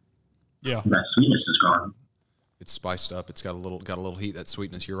 Yeah, that sweetness is gone. It's spiced up. It's got a little heat. That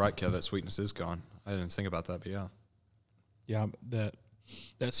sweetness. You're right, Kev. That sweetness is gone. I didn't think about that, but yeah. Yeah, that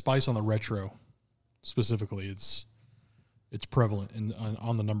spice on the retro specifically, it's prevalent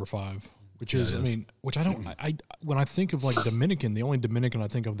on the number 5, which is, I mean, which I don't. I when I think of like Dominican, the only Dominican I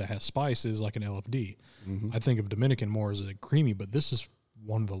think of that has spice is like an LFD. Mm-hmm. I think of Dominican more as a creamy, but this is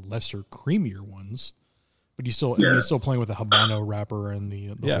one of the lesser creamier ones. But you're still playing with the Habano wrapper and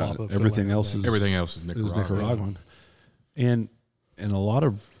the Lapa everything else is Nicaraguan. And a lot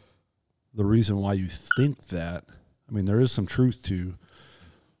of the reason why you think that, I mean, there is some truth to,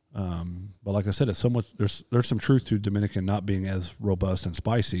 but like I said, it's so much. There's some truth to Dominican not being as robust and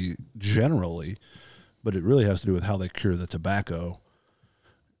spicy generally, but it really has to do with how they cure the tobacco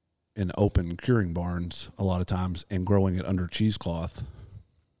in open curing barns a lot of times and growing it under cheesecloth.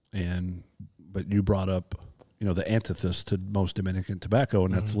 But you brought up, the antithesis to most Dominican tobacco,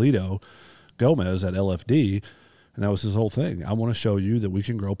 and that's Lito Gomez at LFD. And that was his whole thing. I want to show you that we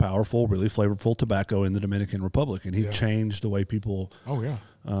can grow powerful, really flavorful tobacco in the Dominican Republic. And he changed the way people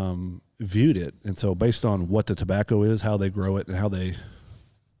viewed it. And so based on what the tobacco is, how they grow it, and how they,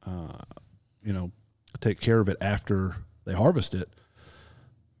 take care of it after they harvest it,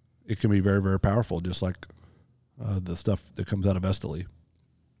 it can be very, very powerful, just like the stuff that comes out of Esteli.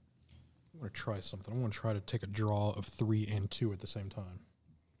 I'm going to try something. I want to try to take a draw of 3 and 2 at the same time.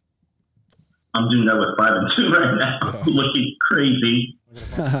 I'm doing that with 5 and 2 right now. Looking crazy.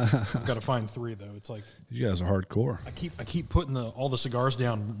 I've got to find 3 though. It's like you guys are hardcore. I keep putting all the cigars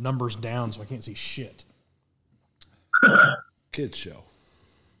down, numbers down, so I can't see shit. Kids show.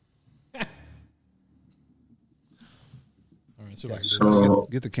 All right, so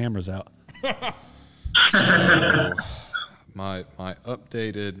get the cameras out. So my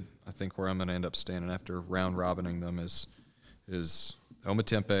updated, I think where I'm going to end up standing after round robining them is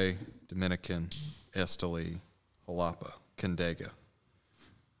Ometepe, Dominican, Esteli, Jalapa, Condega.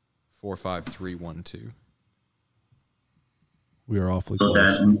 4, 5, 3, 1, 2. We are awfully So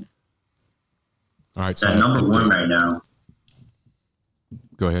close. that, All right. So that number 1 right now,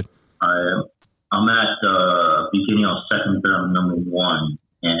 go ahead. I'm at the beginning of second term, number 1,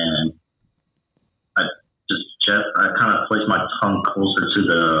 and I kind of placed my tongue closer to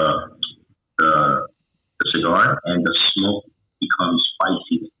the cigar, and the smoke becomes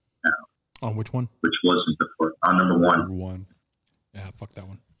spicy now. on which one? Which wasn't before. On number 1. Number 1. Yeah, fuck that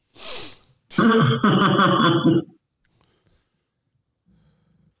one.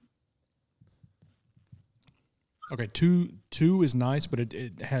 Okay, two is nice, but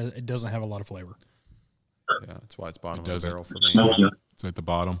it doesn't have a lot of flavor. Yeah, that's why it's bottom of the doesn't. barrel for me. Smoky. It's at the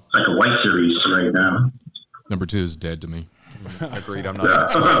bottom. It's like a white series right now. Number 2 is dead to me. Agreed. I'm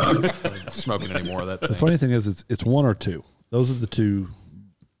not even smoking any more of that thing. The funny thing is, it's 1 or 2. Those are the 2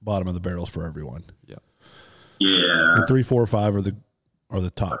 bottom of the barrels for everyone. Yeah. Yeah. And 3, 4, 5 are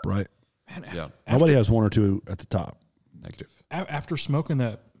the top, right? Man, Yeah. Nobody has 1 or 2 at the top. Negative. After smoking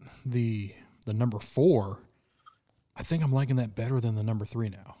the number 4, I think I'm liking that better than the number 3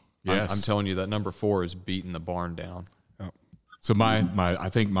 now. Yes. I'm telling you that number 4 is beating the barn down. So I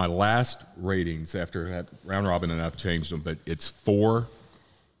think my last ratings after that round robin, and I've changed them, but it's 4,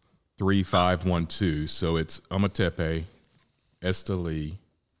 3, 5, 1, 2. So it's Ometepe, Esteli,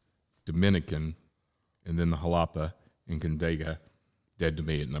 Dominican, and then the Jalapa and Condega dead to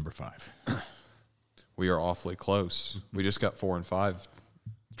me at number 5. We are awfully close. We just got 4 and 5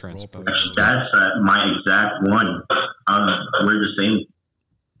 transposed. That's my exact one. We're the same.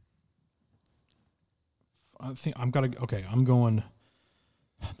 I think I'm going.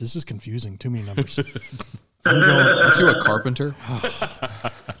 This is confusing. Too many numbers. Aren't you a carpenter?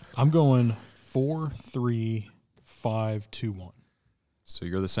 I'm going 4, 3, 5, 2, 1. So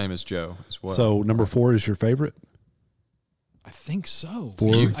you're the same as Joe as well. So number 4 is your favorite? I think so.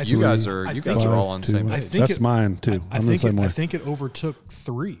 4, you guys are all on the same I page. think That's mine too. I I'm the think same way. I think it overtook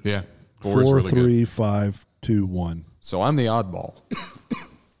 3. Yeah. 4, is really 3, good. 5, 2, 1. So I'm the oddball.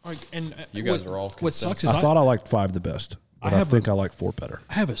 And You guys are all what sucks is I thought I liked 5 the best, but I think I like 4 better.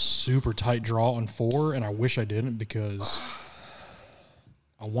 I have a super tight draw on 4, and I wish I didn't because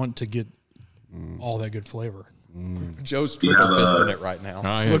I want to get all that good flavor. Joe's triple fisting it right now.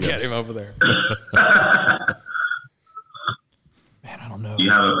 Oh, yeah, Look yes. at him over there. Man, I don't know. You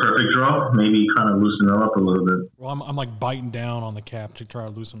have a perfect draw. Maybe kind of loosen it up a little bit. Well, I'm like biting down on the cap to try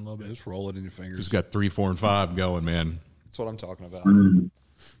to loosen a little bit. Just roll it in your fingers. Just got 3, 4, and 5 going, man. That's what I'm talking about.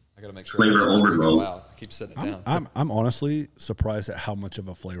 I got to make sure Flavor I overload. go out. Keep sitting it down. I'm honestly surprised at how much of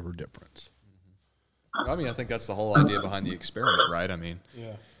a flavor difference. I mean, I think that's the whole idea behind the experiment, right? I mean,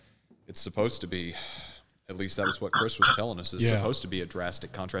 Yeah. it's supposed to be, at least that was what Chris was telling us, it's Yeah. supposed to be a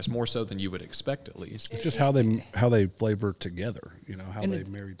drastic contrast, more so than you would expect at least. It's just how they flavor together. How they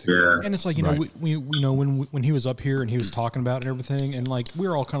marry together. Yeah. And it's like, Right. we when he was up here and he was talking about it and everything, and like we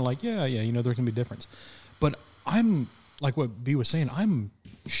were all kind of like, yeah, there can be difference. But I'm like what B was saying, I'm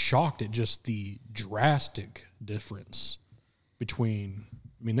shocked at just the drastic difference between.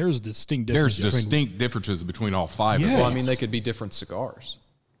 I mean, there's distinct differences. There's distinct differences between all 5 of Yeah. them. Well, I mean, they could be different cigars.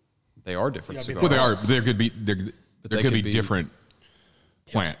 They are different cigars. Well, they are. There could be there they could could be be- different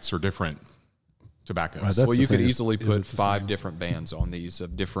plants or different tobaccos. Right, that's Well, the you could thing is- easily is put it the 5 same? different bands on these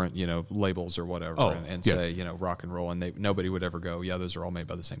of different, labels or whatever, Oh, and yeah. say, rock and roll, and nobody would ever go, yeah, those are all made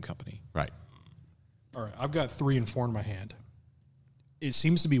by the same company. Right. All right, I've got 3 and 4 in my hand. it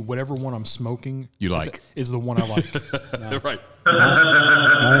seems to be whatever one I'm smoking You like. is the one I like. Right.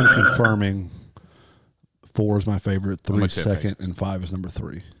 I am confirming 4 is my favorite, 3 is Ometepe. second, and 5 is number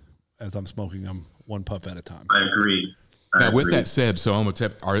 3. As I'm smoking them one puff at a time. I agree. Now, with that said, so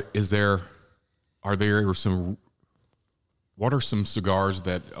Ometepe, are there some? What are some cigars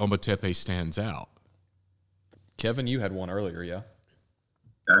that Ometepe stands out? Kevin, you had one earlier, yeah?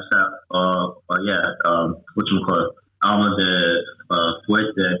 That's that. What you call it? Alma de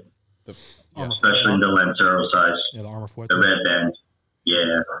Fuerte, especially in the Lancero size. Yeah, the Armor Fuego. The red band. Yeah.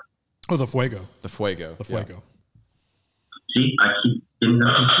 Oh, the Fuego. The Fuego. The Fuego. See, I keep getting them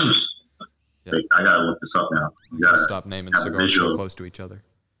confused. Yeah. Wait, I gotta look this up now. You gotta Stop naming have a cigars so visual. close to each other.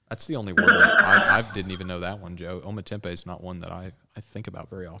 That's the only one that I didn't even know that one, Joe. Ometepe is not one that I think about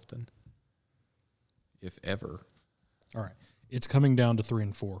very often, if ever. All right. It's coming down to 3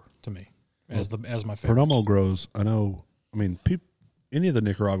 and 4 to me as my favorite. Perdomo grows. I know. I mean, any of the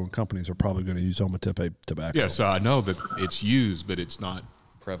Nicaraguan companies are probably going to use Ometepe tobacco. Yeah, so I know that it's used, but it's not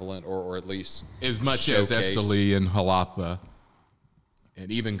Prevalent or at least as much as showcase. Esteli and Jalapa and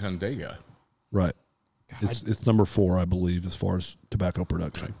even Condega. Right. It's number 4, I believe, as far as tobacco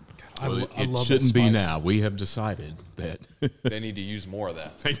production. I Well, love it that shouldn't be spice. now. We have decided that They need to use more of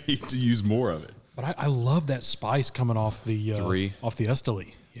that. they need to use more of it. But I love that spice coming off the 3. off the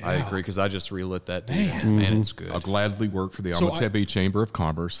Esteli. Yeah. I agree because I just relit that. Dude. Man. Man, it's good. I'll gladly work for the So Ometepe Chamber of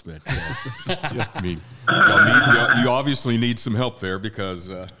Commerce. That I mean, you obviously need some help there because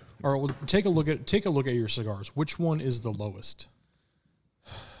All right, well, take a look at your cigars. Which one is the lowest?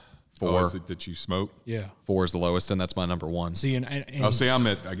 4. is it that you smoke? Yeah. 4 is the lowest, and that's my number 1. See, and I'm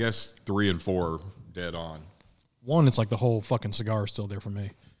at, I guess, 3 and 4 dead on. 1, it's like the whole fucking cigar is still there for me.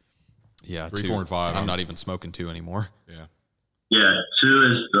 Yeah, 3, 2. 4, and 5. I'm not even smoking 2 anymore. Yeah. Yeah, 2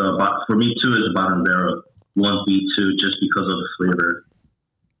 is for me. 2 is the bottom barrel. 1 B2 just because of the flavor.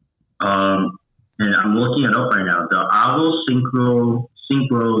 And I'm looking it up right now. The Agua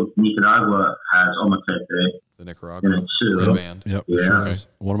Cinco Nicaragua has Ometepe The in Nicaraguan it too. red band. Yep. Yeah. Sure is.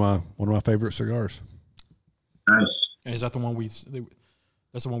 One of my favorite cigars. Nice. And is that the one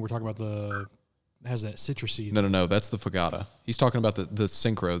that's the one we're talking about, has that citrusy? No. That's the Fagata. He's talking about the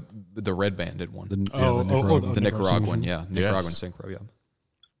Synchro, the red banded one. The The Nicaraguan, yeah. Nicaraguan Yes. Synchro, yeah.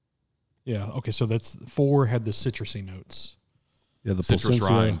 Yeah, okay, so that's 4 had the citrusy notes. Yeah, the Citrus Placencia,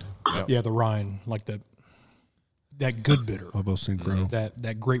 rind. Yep. Yeah, the rind, like that good bitter. Ovo Synchro,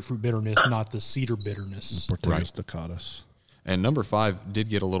 That grapefruit bitterness, not the cedar bitterness. Portegas Staccatus. And number 5 did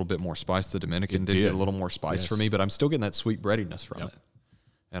get a little bit more spice. The Dominican did get a little more spice for me, but I'm still getting that sweet breadiness from it.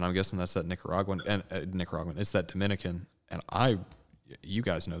 And I'm guessing that's that Nicaraguan. It's that Dominican. And you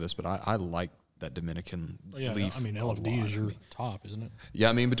guys know this, but I like that Dominican leaf. I mean, a LFD lot. is your top, isn't it? Yeah,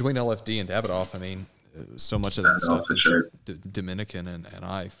 I mean, between LFD and Davidoff, I mean, so much of that stuff for is sure. Dominican, and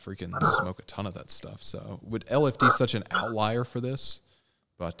I freaking smoke a ton of that stuff. So, would LFD such an outlier for this?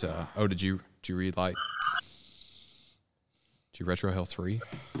 But did you read like? Did you retro hell 3?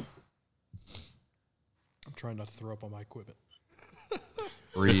 I'm trying not to throw up on my equipment.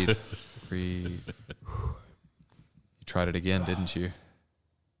 Breathe. You tried it again, didn't you?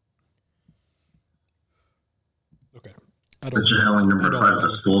 Okay. I don't. But you're having number I don't 5 like that the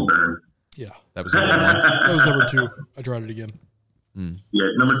one. slow burn. Yeah, That was number 1. that was number 2. I tried it again. Yeah,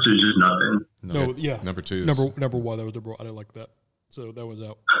 number 2 is just nothing. No, yeah. Number 2 is Number 1. That was number 1. I didn't like that, so that was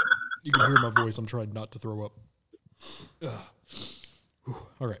out. You can hear my voice. I'm trying not to throw up. Ugh. Whew.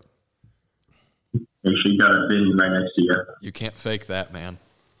 All right. Make sure you got a bin right next to you. You can't fake that, man.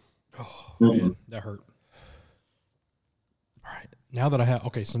 Man, that hurt. All right. Now that I have,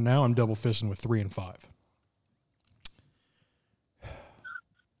 so now I'm double fisting with 3 and 5.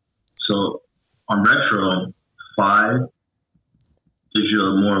 So on retro, 5 gives you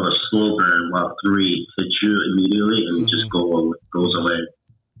more of a slow burn, while 3 hits you immediately and just goes away.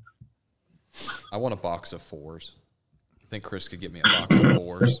 I want a box of 4s. I think Chris could get me a box of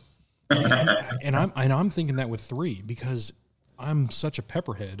 4s. And I'm thinking that with 3 because I'm such a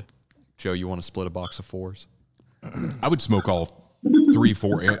pepperhead. Joe, you want to split a box of 4s? I would smoke all 3,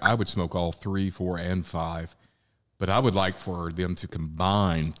 4. I would smoke all 3, 4, and 5. But I would like for them to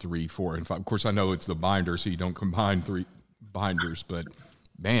combine 3, 4, and 5. Of course, I know it's the binder, so you don't combine 3 binders. But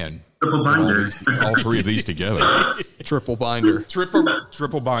man, Triple binder. all 3 of these together, Triple binder. triple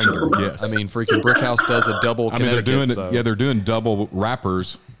binder. Yes, I mean, freaking Brickhouse does a double Connecticut. they're doing double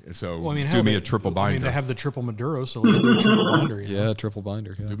wrappers. So Well, I mean, do me a triple binder. I mean, they have the triple Maduro, so let's do a triple binder. You know? Yeah, triple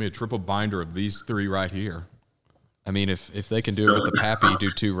binder. Yeah. Do me a triple binder of these 3 right here. I mean, if they can do it with the Pappy,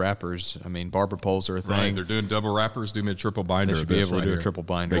 do 2 wrappers. I mean, barber poles are a thing. Right, they're doing double wrappers. Do me a triple binder. They should be able to do a triple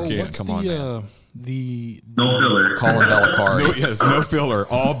binder. They can. What's Come on, man. No filler. Colin Valacari. No, yes, no filler.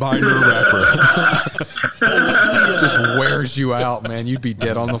 All binder wrapper. Just wears you out, man. You'd be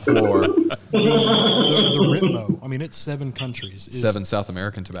dead on the floor. The Ritmo. I mean, it's 7 countries. 7 South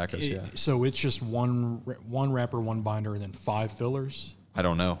American tobaccos, yeah. So it's just one wrapper, 1 binder, and then 5 fillers. I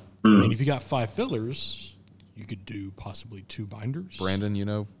don't know. I mean, if you got 5 fillers, you could do possibly 2 binders. Brandon, you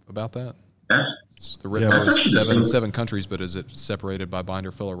know about that? That's The Ritmo is 7 countries, but is it separated by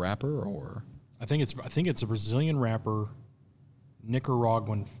binder, filler, wrapper, or? I think it's a Brazilian wrapper,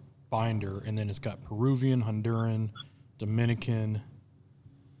 Nicaraguan binder, and then it's got Peruvian, Honduran, Dominican.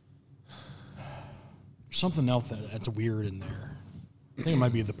 Something else that's weird in there. I think it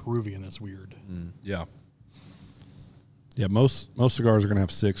might be the Peruvian that's weird. Yeah. Yeah, most cigars are going to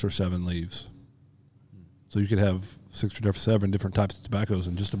have 6 or 7 leaves. So you could have 6 or 7 different types of tobaccos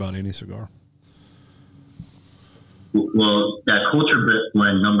in just about any cigar. Well, that culture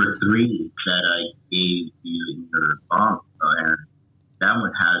blend number 3 that I gave you in your bomb, and that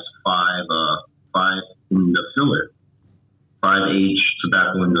one has 5 in the filler, 5H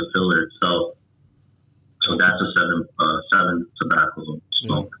tobacco in the filler. So that's a 7 tobacco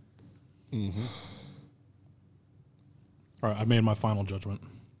smoke. Yeah. Mm-hmm. All right, I made my final judgment.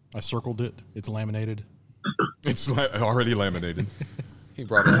 I circled it. It's laminated. It's already laminated. He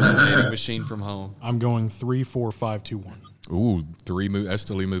brought his laminating machine from home. I'm going 3, 4, 5, 2, 1. Ooh, 3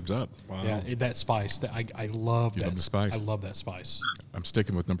 Esteli moves up. Wow. Yeah, that spice. I love that. love the spice? I love that spice. I'm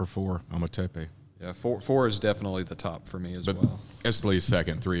sticking with number 4, Ometepe. Yeah, 4 is definitely the top for me as well. Esteli is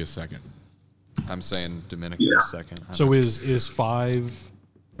second, 3 is second. I'm saying Dominican is second. So is 5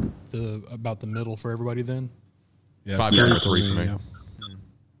 about the middle for everybody then? Yeah, 5 is number 3 for me. Yeah.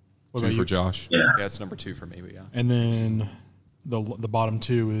 What 2 about for you? Josh. Yeah. Yeah, it's number 2 for me, but yeah. And then the bottom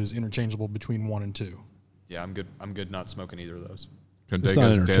 2 is interchangeable between 1 and 2. Yeah, I'm good. I'm good not smoking either of those.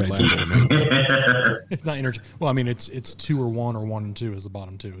 Condega's dead last for me. It's not well, I mean it's 2 or 1 or 1 and 2 is the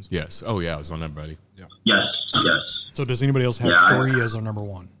bottom 2. Yes. Oh, yeah, I was on that, buddy. Yes. So does anybody else have Yeah, 3 as their number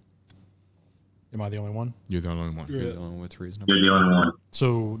 1? Am I the only one? You're the only one. You're the only one with 3 is number You're the only one.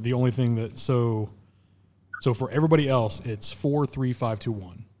 So the only thing that so for everybody else it's 4, 3, 5, 2,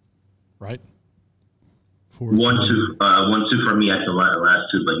 1, right? 4, 1, 2, 3. 1, 2 for me at the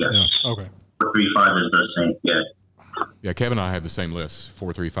last 2, but yes. Yeah. Okay. 4, 3, 5 is the same. Yeah. Yeah, Kevin and I have the same list.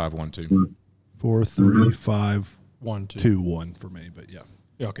 4, 3, 5, 1, 2. 4, 3, 5, 1, 2. 2, 1 for me, but yeah.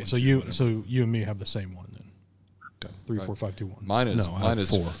 Yeah, okay. So you and me have the same one then. Okay. 3, Right. 4, 5, 2, 1. Mine is No, I have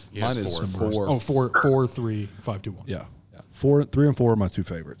 4. Mine is 4. Oh, 4, 3, 5, 2, 1. Yeah. Yeah. 3 and 4 are my 2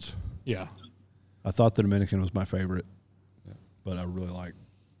 favorites. Yeah. I thought the Dominican was my favorite, but I really like.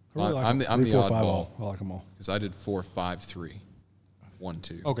 I'm the 3, 4, 5 oddball. all. I like them all. Because I did 4, 5, 3, 1,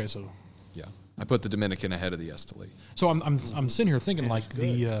 2. Okay, so Yeah, I put the Dominican ahead of the Esteli. I'm sitting here thinking like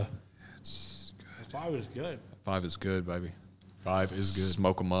the 5 is good. 5 is good, baby. 5 is good.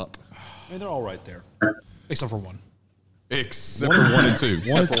 Smoke them up. I mean, they're all right there. except for 1. Except for 1 and 2.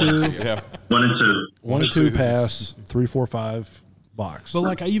 1 and 2. Yeah. 1 and 2. 1 and 2 pass. 3, 4, 5 box. But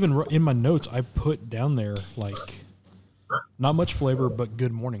like I even in my notes I put down there like not much flavor but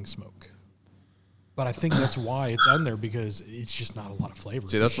good morning smoke. But I think that's why it's on there because it's just not a lot of flavor.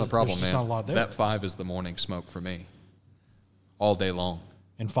 See, that's my problem, there's man. just not a lot there. That 5 is the morning smoke for me. All day long.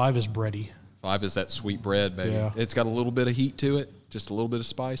 And 5 is bready. 5 is that sweet bread, baby. Yeah. It's got a little bit of heat to it, just a little bit of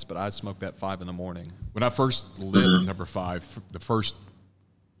spice, but I smoke that 5 in the morning. When I first lit number 5, the first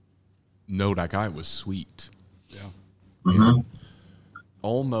note I got was sweet. Mm-hmm.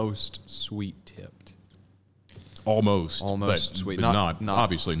 Almost sweet tipped. Almost. Almost but, sweet. But Not- not,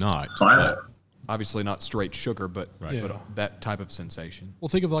 obviously not. 5. Obviously not straight sugar, but, Yeah. but that type of sensation. Well,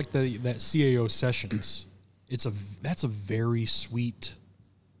 think of like that CAO Sessions. That's a very sweet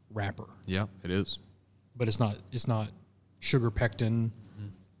wrapper, Yeah, it is. but it's not sugar pectin.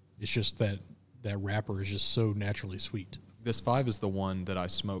 It's just that wrapper is just so naturally sweet. This 5 is the one that I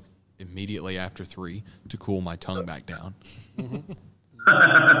smoke immediately after 3 to cool my tongue back down.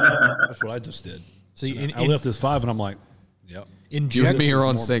 That's what I just did. See, I left this 5 and I'm like, yep. You inject and me is are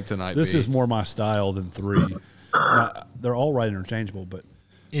on more- sync tonight. This B. is more my style than 3. They're all right interchangeable, but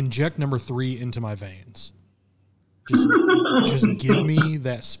inject number 3 into my veins. Just give me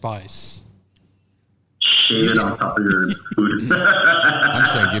that spice. Shave it on top of your food. I'm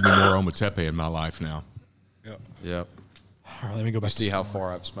saying give me more Ometepe in my life now. Yep. All right, let me go back. See how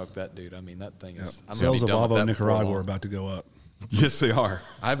far I've smoked that, dude. I mean, that thing is. I'm gonna sales be of done with Avo that before Nicaragua long. are about to go up. Yes, they are.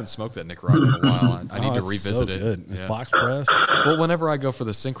 I haven't smoked that Nicaraguan in a while. I need to revisit so it. Good. It's Yeah. box press. Well, whenever I go for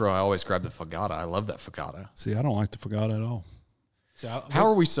the Synchro, I always grab the Fagata. I love that Fagata. See, I don't like the Fagata at all. How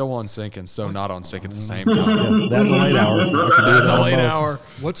are we so on sync and so not on sync at the same time? That in the late hour. I can do In that the late both. hour.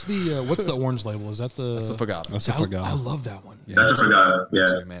 What's the orange label? Is that the? That's the Fagata. That's the I Fagata. love that one. Yeah, That's a Fagata. Yeah.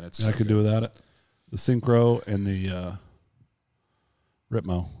 too, man. It's I could do without it. The Synchro and the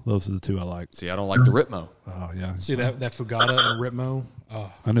Ritmo. Those are the two I like. See, I don't like the Ritmo. Oh, yeah. See that Fugata and Ritmo.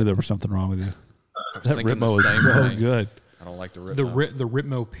 I knew there was something wrong with you. I was That thinking Ritmo the is same so thing. good. I don't like the Ritmo. The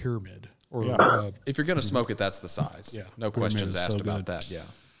Ritmo pyramid. Or If you're gonna smoke it, that's the size. Yeah. No Pyramid questions is asked so about good. that. Yeah.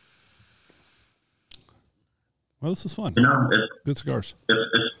 Well, this is fun. You know, Good cigars.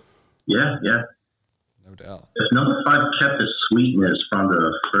 yeah. No doubt. If number 5 kept the sweetness from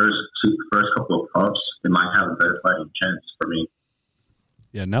the first couple of puffs, it might have a better fighting chance for me.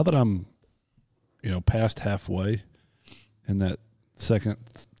 Yeah, now that I'm, past halfway in that second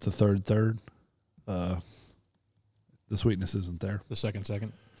to third, the sweetness isn't there. the second.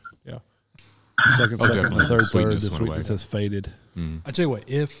 Yeah. The second, definitely. the third, The sweetness the went sweetness away. has faded. I tell you what,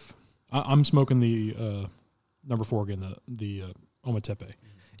 if I'm smoking the number 4 again, the Ometepe.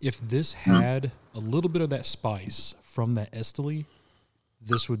 If this had a little bit of that spice from that Esteli,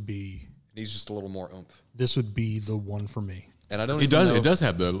 this would be It needs just a little more oomph. the one for me. And I don't. It even does. know- It does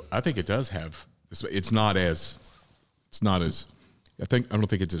have the. I think it does have. It's not as. It's not as. I don't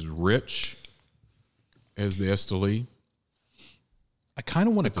think it's as rich as the Esteli. I kind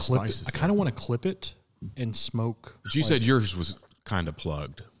of want to the clip it. spices I kind of want to clip it and smoke. But you said yours was kind of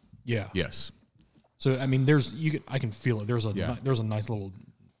plugged. Yeah. Yes. So I mean, I can feel it. There's a there's a nice little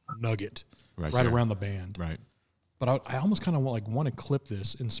nugget Right right there. around the band. Right. But I almost kind of want to clip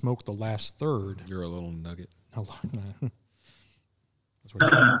this and smoke the last third. You're a little nugget. That's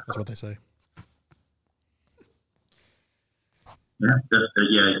what they say. Yeah,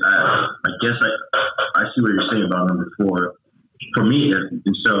 I guess I see what you're saying about number 4. For me, and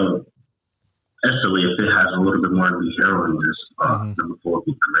so Esteli, if it has a little bit more of the heroiness, number 4 would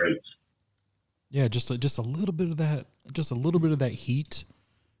be great. Yeah, just a little bit of that heat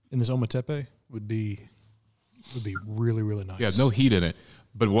in this Ometepe would be really, really nice. Yeah, no heat in it.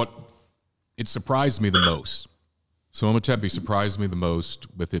 But it surprised me the most. So Ometepe surprised me the most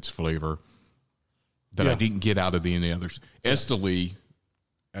with its flavor that I Yeah. didn't get out of any others. Esteli,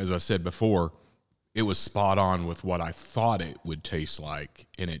 as I said before, it was spot on with what I thought it would taste like,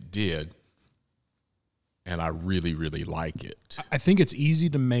 and it did. And I really, really like it. I think it's easy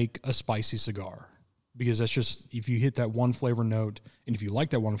to make a spicy cigar because that's just if you hit that one flavor note, and if you like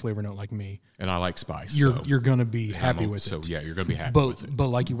that one flavor note like me, And I like spice. you're gonna be happy with so, it. yeah, you're going to be happy with it. But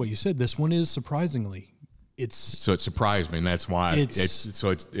like what you said, this one is surprisingly, So it surprised me, and that's why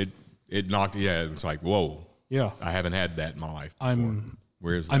it knocked. Yeah, it's like, whoa, yeah. I haven't had that in my life before. I'm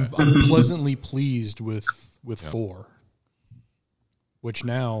Where's that? I'm pleasantly pleased with 4, which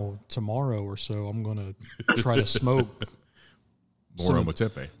now tomorrow or so I'm gonna try to smoke More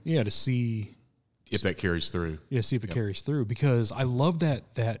Ometepe, to see if that carries through. see if it carries through because I love that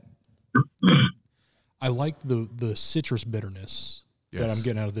I like the citrus bitterness that Yes. I'm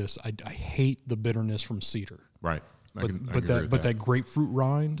getting out of this. I hate the bitterness from cedar. Right. I can agree with But that grapefruit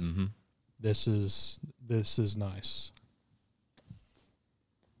rind, this is nice.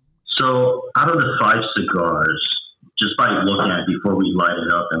 So, out of the 5 cigars, just by looking at it before we light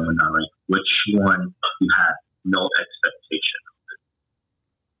it up and whatnot, like which one you had no expectation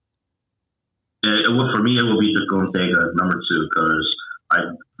of? For me, it will be the Gontega number 2 because I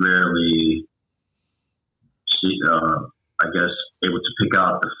rarely see, I guess, able to pick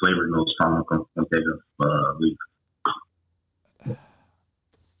out the flavor notes from the Gontega leaf.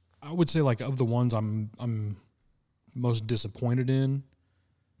 I would say like of the ones I'm most disappointed in,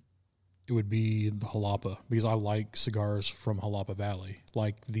 it would be the Jalapa because I like cigars from Jalapa Valley.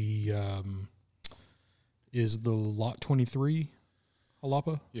 Like the is the Lot 23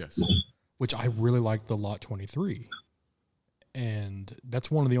 Jalapa? Yes. Which I really like the Lot 23. And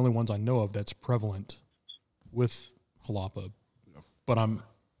that's one of the only ones I know of that's prevalent with Jalapa. But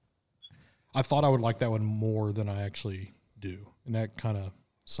I thought I would like that one more than I actually do. And that kind of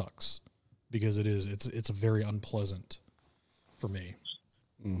sucks because it's a very unpleasant for me.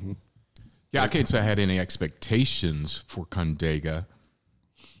 Mm-hmm. Yeah, I can't say I had any expectations for Condega,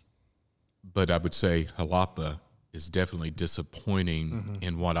 but I would say Jalapa is definitely disappointing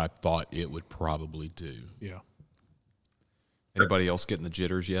in what I thought it would probably do. Yeah. Anybody else getting the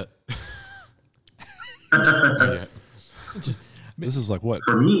jitters yet? Not yet. This is like what?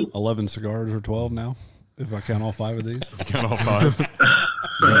 For me, 11 cigars or 12 now, if I count all 5 of these. Count all 5.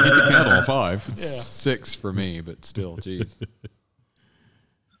 Yeah, get the count on 5. It's 6 for me, but still, geez.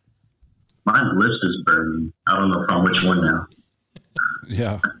 My list is burning. I don't know if I'm which one now.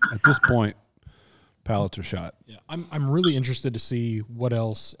 Yeah, at this point, pallets are shot. Yeah, I'm really interested to see what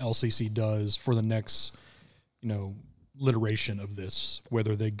else LCC does for the next, iteration of this.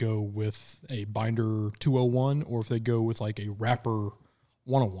 Whether they go with a binder 201 or if they go with like a wrapper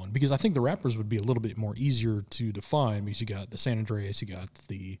 101. Because I think the wrappers would be a little bit more easier to define because you got the San Andreas, you got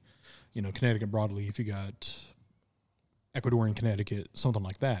the, Connecticut broadleaf, you got Ecuadorian Connecticut, something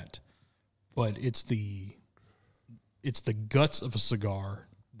like that. But it's the guts of a cigar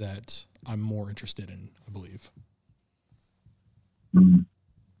that I'm more interested in, I believe.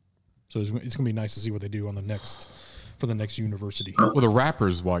 So it's going to be nice to see what they do on the next university. Well, the wrapper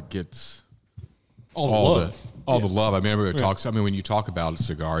is what gets all the love. I mean, everybody talks. I mean, when you talk about a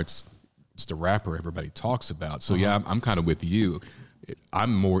cigar, it's the wrapper everybody talks about. So yeah, I'm kind of with you.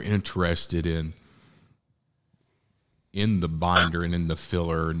 I'm more interested in the binder and in the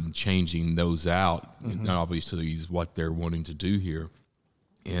filler and changing those out. And obviously is what they're wanting to do here.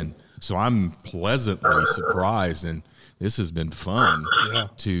 And so I'm pleasantly surprised, and this has been fun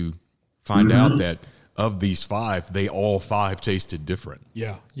to find out that of these 5, they all 5 tasted different.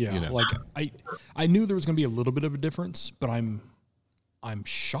 Yeah. Like I knew there was going to be a little bit of a difference, but I'm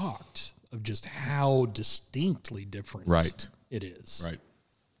shocked of just how distinctly different it is. Right.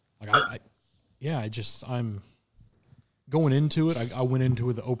 Like I'm going into it. I went into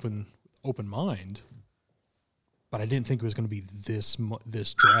it with an open mind. But I didn't think it was going to be this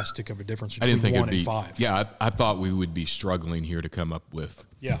drastic of a difference between 1 and 5. Yeah, I thought we would be struggling here to come up with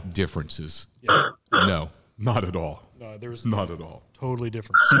differences. Yeah. No, not at all. No, there's not at all. Totally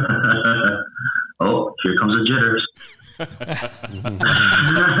different. Oh, here comes the jitters.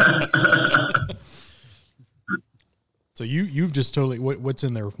 So you've just totally what's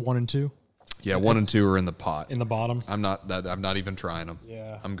in there? 1 and 2? Yeah, 1 and 2 are in the pot. In the bottom. I'm not even trying them.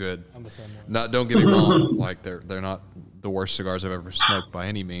 Yeah, I'm good. I'm the same way. Don't get me wrong. Like they're not the worst cigars I've ever smoked by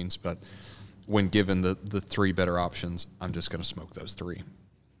any means, but when given the 3 better options, I'm just going to smoke those 3.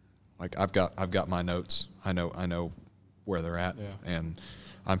 Like I've got my notes. I know where they're at, and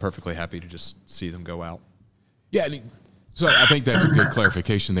I'm perfectly happy to just see them go out. Yeah, so I think that's a good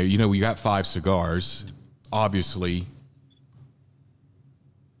clarification there. We got 5 cigars. Obviously,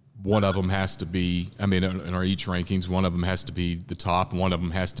 one of them has to be, in our each rankings, one of them has to be the top, one of them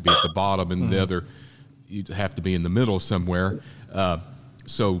has to be at the bottom, and the other, you'd have to be in the middle somewhere.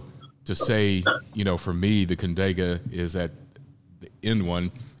 So to say, for me, the Condega is at the end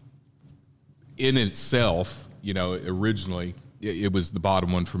one, in itself, originally, it was the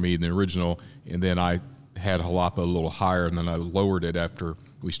bottom one for me, the original, and then I had Jalapa a little higher, and then I lowered it after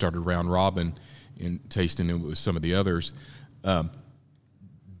we started round robin and tasting it with some of the others.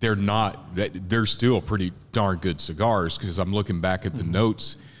 They're still pretty darn good cigars because I'm looking back at the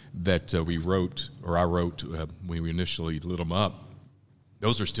notes that I wrote when we initially lit them up.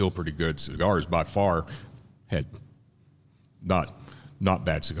 Those are still pretty good cigars by far. Had not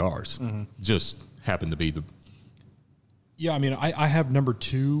bad cigars. Just happened to be the. Yeah, I have number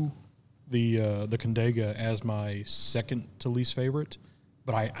 2, the Condega, as my second to least favorite,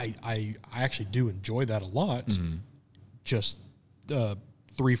 but I actually do enjoy that a lot. Just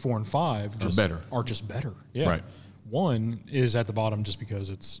 3, 4, and 5 are just better. Yeah. Right. 1 is at the bottom just because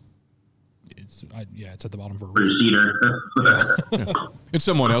it's at the bottom for a reason. And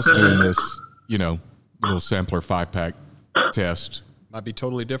someone else doing this, little sampler 5-pack test Might be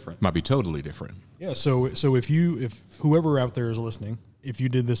totally different. Yeah. So if whoever out there is listening, if you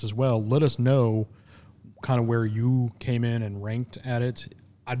did this as well, let us know kind of where you came in and ranked at it.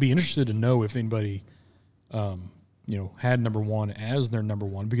 I'd be interested to know if anybody, had number 1 as their number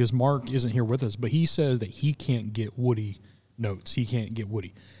 1, because Mark isn't here with us, but he says that he can't get woody notes. He can't get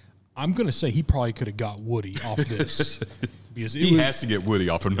woody. I'm going to say he probably could have got woody off this because he has to get woody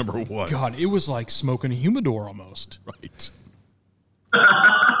off of number 1. God, it was like smoking a humidor almost. Right.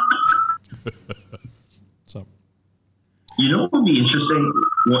 So, what would be interesting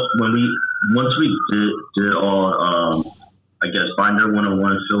once we did all, binder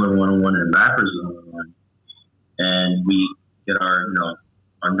 101, filler 101, and wrappers 101, and we get our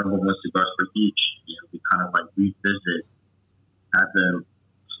number 1 cigars for each. We kind of like revisit, have them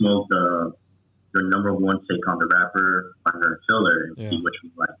smoke their number 1 take on the wrapper, binder, and filler, and see which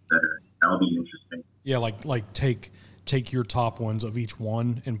we like better. That would be interesting. Yeah, like take your top ones of each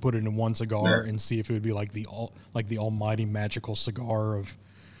one and put it in one cigar and see if it would be like the almighty magical cigar of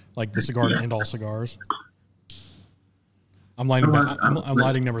like the cigar to end all cigars. I'm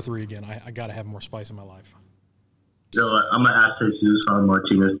lighting number 3 again. I got to have more spice in my life. I'm gonna ask Jesus on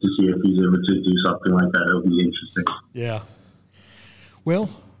Martinez to see if he's able to do something like that. It'll be interesting. Yeah. Well,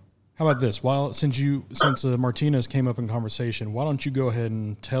 how about this? Since Martinez came up in conversation, why don't you go ahead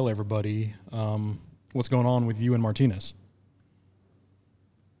and tell everybody what's going on with you and Martinez?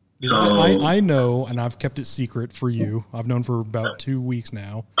 So, I know, and I've kept it secret for you. I've known for about 2 weeks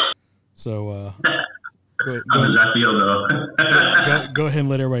now. So go ahead and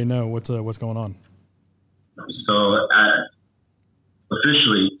let everybody know what's going on. So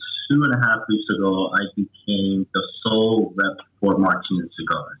officially 2.5 weeks ago, I became the sole rep for Martinez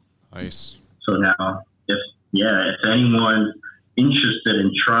Cigars. Nice. So now, if anyone's interested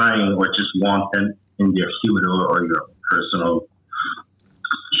in trying or just want them in their humidor or your personal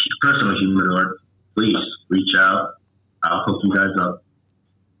humidor, please reach out. I'll hook you guys up.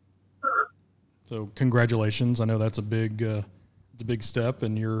 So congratulations! I know that's a big step,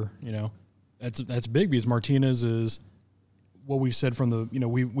 and that's big because Martinez is what we've said from the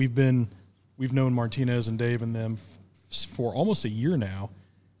we've known Martinez and Dave and them for almost a year now,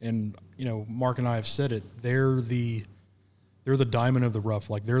 and Mark and I have said it. They're the diamond of the rough.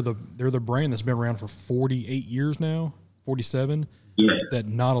 Like they're the brand that's been around for 48 years now, 47. Yeah. That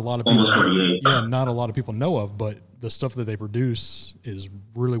not a lot of people know of, but the stuff that they produce is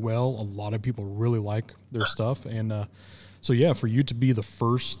really well. A lot of people really like their stuff, and so yeah, for you to be the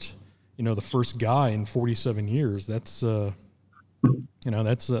first guy in 47 years, that's that's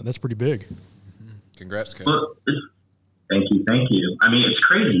pretty big. Congrats, Kevin. Well, thank you. I mean, it's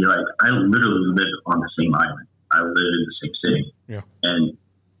crazy. Like I literally live on the same island. I live in the same city. Yeah. And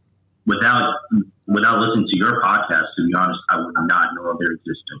without listening to your podcast, to be honest, I would not know of their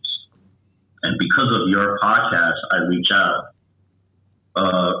existence. And because of your podcast, I reach out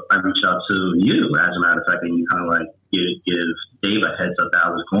to you, as a matter of fact, and you kind of like give Dave a heads up that I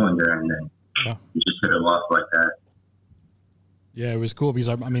was going there, and then you just hit it off like that. Yeah, it was cool because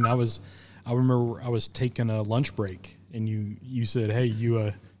I remember I was taking a lunch break, and you said, "Hey,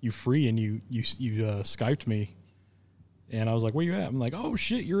 you free?" And you Skyped me, and I was like, "Where you at?" I'm like, "Oh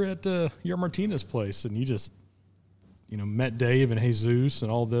shit, you're at Martinez place," and you just met Dave and Jesus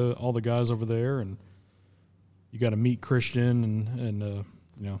and all the guys over there, and you got to meet Christian and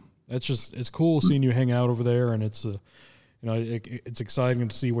it's cool seeing you hang out over there, and it's it's exciting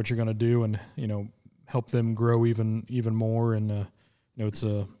to see what you're going to do and help them grow even more, and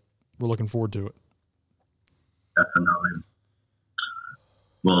we're looking forward to it. Definitely.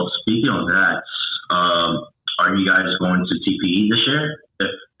 Well, speaking of that, are you guys going to TPE this year? If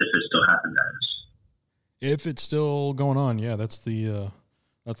it still happens, that is. If it's still going on, yeah, that's the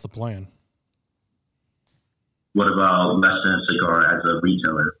plan. What about Less Than a Cigar as a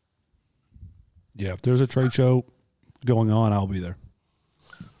retailer? Yeah, if there's a trade show going on, I'll be there.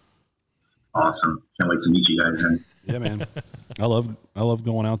 Awesome. Can't wait to meet you guys then. Yeah, man. I love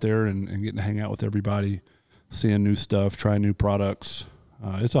going out there and getting to hang out with everybody, seeing new stuff, trying new products.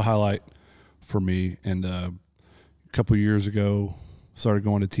 It's a highlight for me. And a couple of years ago, started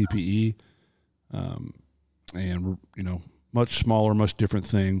going to TPE, and much smaller, much different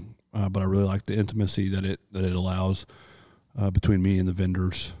thing. But I really like the intimacy that it allows between me and the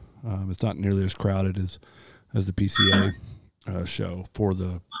vendors. It's not nearly as crowded as the PCA show for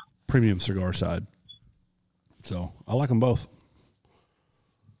the premium cigar side. So I like them both.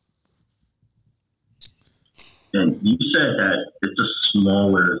 And you said that it's a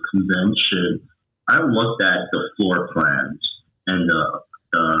smaller convention. I looked at the floor plans and the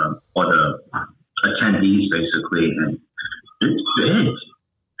attendees basically, and it's big.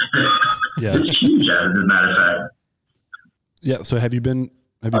 Yeah, it's huge. As a matter of fact. Yeah. So have you been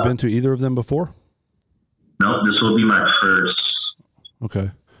to either of them before? No, this will be my first.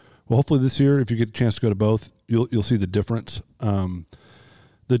 Okay. Well, hopefully this year, if you get a chance to go to both, you'll see the difference.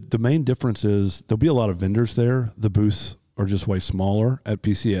 The main difference is there'll be a lot of vendors there. The booths are just way smaller at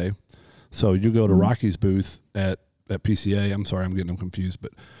PCA. So you go to Rocky's booth at PCA. I'm sorry, I'm getting them confused,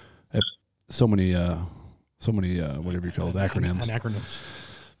 but at so many whatever you call it, acronyms. Acronyms.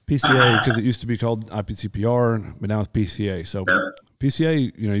 PCA, because it used to be called IPCPR, but now it's PCA. So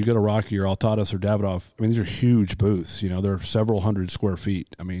PCA, you go to Rocky or Altadas or Davidoff. I mean, these are huge booths. They're several hundred square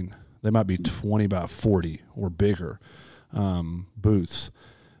feet. I mean, they might be 20 by 40 or bigger booths.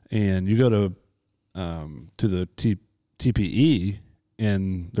 And you go to the TPE,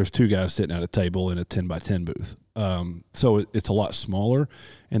 and there's two guys sitting at a table in a 10 by 10 booth. So it's a lot smaller.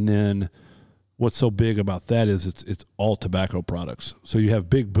 And then what's so big about that is it's all tobacco products. So you have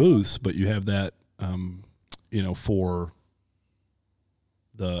big booths, but you have that, for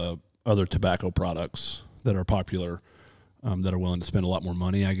the other tobacco products that are popular, that are willing to spend a lot more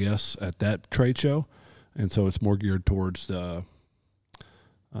money, I guess, at that trade show. and so it's more geared towards the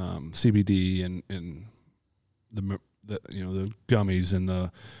CBD and the gummies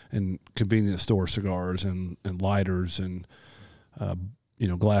and convenience store cigars and lighters and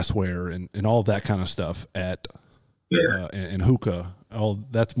glassware and all of that kind of stuff and hookah. All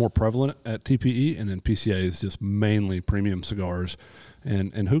that's more prevalent at TPE, and then PCA is just mainly premium cigars,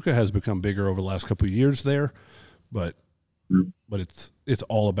 and hookah has become bigger over the last couple of years there, but it's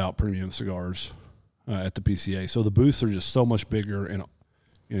all about premium cigars at the PCA. So the booths are just so much bigger, and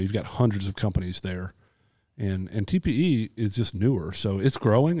you've got hundreds of companies there, and TPE is just newer, so it's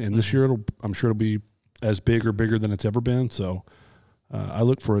growing, and this year I'm sure it'll be as big or bigger than it's ever been. So I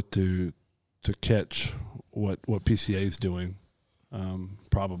look for it to catch what PCA is doing,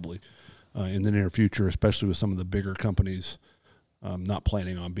 probably in the near future, especially with some of the bigger companies not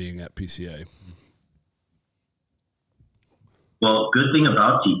planning on being at PCA. Well, good thing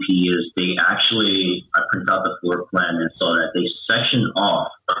about TP is I printed out the floor plan and saw that they section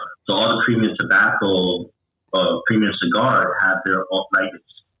off. So all the premium tobacco, premium cigars have their,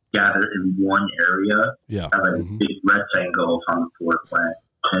 it's gathered in one area. Yeah. Have a big rectangle on the floor plan.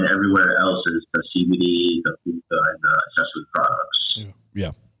 And everywhere else is the CBD, the hookah, and the accessory products.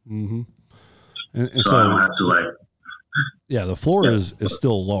 Yeah. Mm-hmm. And so I don't have to yeah, the floor is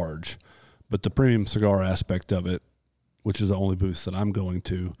still large, but the premium cigar aspect of it, which is the only booth that I'm going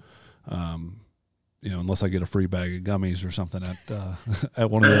to, unless I get a free bag of gummies or something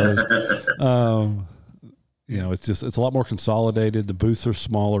at one of the others, it's a lot more consolidated. The booths are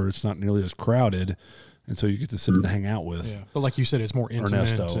smaller. It's not nearly as crowded. And so you get to sit and hang out with. Yeah. But like you said, it's more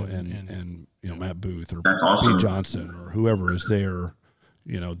intimate. Ernesto and Matt Booth or awesome. Pete Johnson or whoever is there.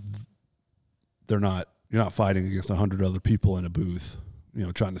 You're not fighting against 100 other people in a booth,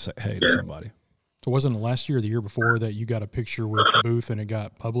 trying to say hey to somebody. So wasn't it last year or the year before that you got a picture with Booth and it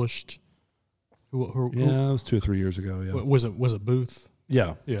got published? Who, it was 2 or 3 years ago. Yeah. Was it Booth?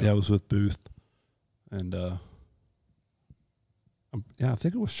 Yeah. It was with Booth. And I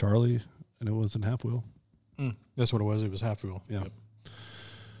think it was Charlie. And it was in Half Wheel. That's what it was. It was Half Wheel. Yeah. Yep.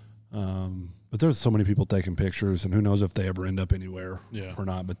 But there's so many people taking pictures, and who knows if they ever end up anywhere or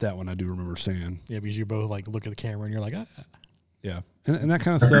not. But that one I do remember seeing. Yeah, because you both look at the camera and you're like, ah. Yeah. And that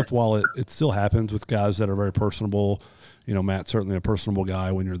kind of stuff, while it still happens with guys that are very personable, Matt's certainly a personable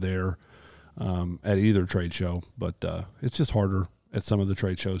guy when you're there at either trade show. But it's just harder at some of the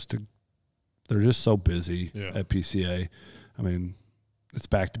trade shows they're just so busy at PCA. I mean, it's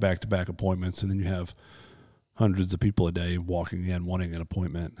back-to-back appointments, and then you have hundreds of people a day walking in wanting an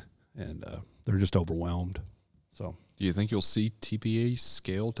appointment, and they're just overwhelmed. So, do you think you'll see TPA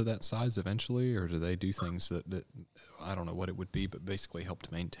scale to that size eventually, or do they do things that I don't know what it would be, but basically help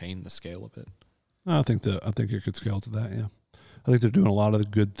to maintain the scale of it? I think it could scale to that. Yeah, I think they're doing a lot of the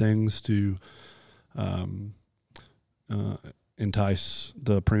good things to entice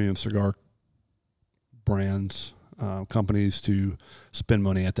the premium cigar brands. Companies to spend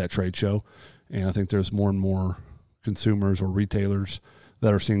money at that trade show, and I think there's more and more consumers or retailers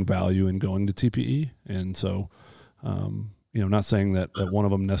that are seeing value in going to TPE, and so not saying that one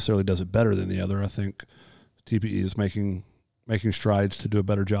of them necessarily does it better than the other. I think TPE is making strides to do a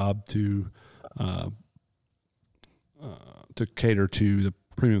better job to cater to the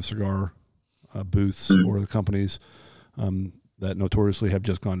premium cigar booths or the companies that notoriously have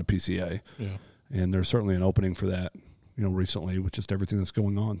just gone to PCA. Yeah. And there's certainly an opening for that, recently with just everything that's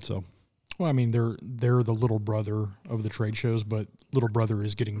going on. So, well, I mean, they're the little brother of the trade shows, but little brother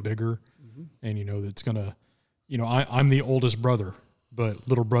is getting bigger, and that's gonna, I'm the oldest brother, but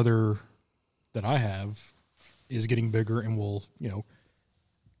little brother that I have is getting bigger and will,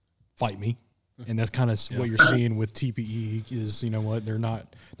 fight me, and that's kind of what you're seeing with TPE is, they're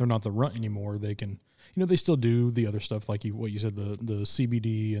not the runt anymore. They can. They still do the other stuff like what you said, the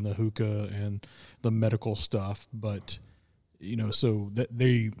CBD and the hookah and the medical stuff, but so that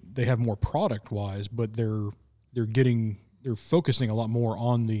they have more product wise, but they're focusing a lot more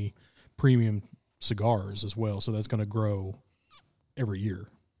on the premium cigars as well. So that's going to grow every year.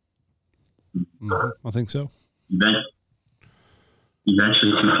 Mm-hmm. I think so.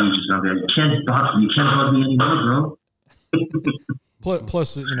 Eventually, TP's just gonna be like, you can't bug me anymore, bro.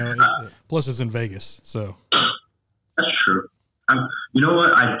 Plus, it's in Vegas, so that's true. You know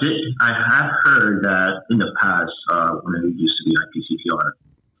what? I have heard that in the past, when it used to be IPCPR,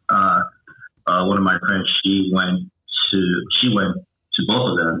 one of my friends, she went to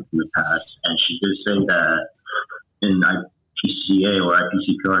both of them in the past, and she did say that in IPCA or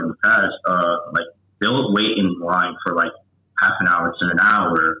IPCPR in the past, they'll wait in line for half an hour to an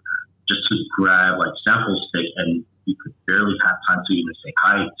hour just to grab sample stick, and you could barely have time to even say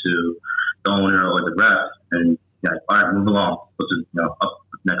hi to the owner or the rep, and yeah, all right, move along. What's the, up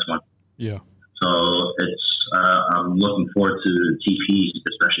with the next one? Yeah. So it's I'm looking forward to TPs,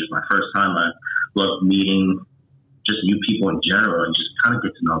 especially it's my first time. I love meeting just new people in general and just kind of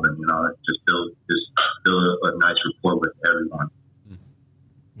get to know them. Just build a nice rapport with everyone.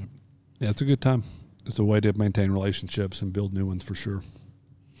 Yeah, it's a good time. It's a way to maintain relationships and build new ones for sure.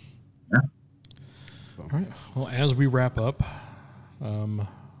 Yeah. All right. Well, as we wrap up, I'm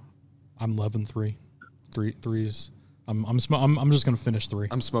 11-3. Threes. I'm just going to finish 3.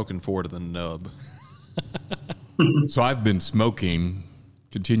 I'm smoking 4 to the nub. So I've been smoking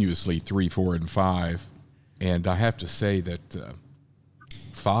continuously 3, 4, and 5, and I have to say that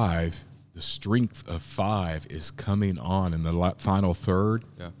 5, the strength of 5 is coming on in the final third.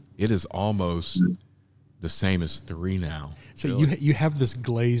 Yeah. It is almost the same as 3 now. So you have this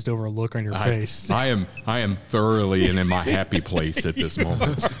glazed over look on your face. I am thoroughly and in my happy place at this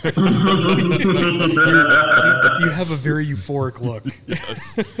moment. You have a very euphoric look.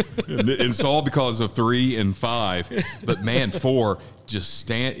 Yes. And it's all because of 3 and 5. But man, 4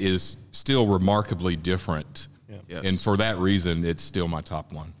 is still remarkably different. Yeah. Yes. And for that reason, it's still my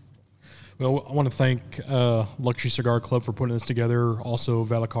top one. Well, I want to thank Luxury Cigar Club for putting this together. Also,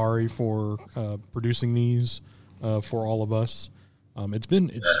 Valacari for producing these for all of us. It's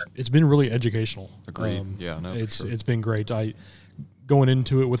been really educational. Agreed. It's been great. I going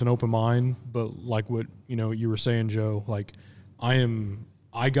into it with an open mind, but like what you were saying, Joe. Like I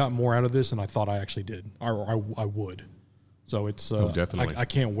got more out of this than I thought I actually did. I would. So it's definitely. I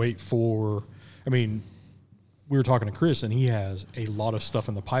can't wait for. I mean, we were talking to Chris, and he has a lot of stuff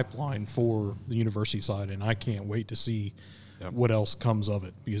in the pipeline for the university side, and I can't wait to see what else comes of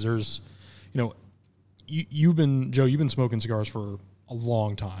it, because there's, you've been smoking cigars for a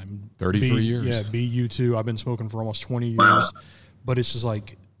long time. 33 years. Yeah, you too. I've been smoking for almost 20 years, but it's just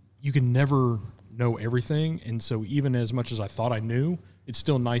like you can never know everything, and so even as much as I thought I knew, it's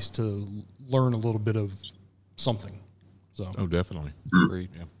still nice to learn a little bit of something. So. Oh, definitely. Agreed.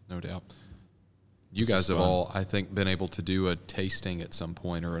 Yeah, no doubt. You guys have all, I think, been able to do a tasting at some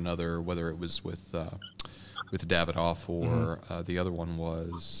point or another, whether it was with Davidoff or the other one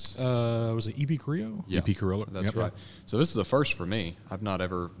was it EP Carrillo? Yeah, EP Carrillo. That's right. So this is a first for me. I've not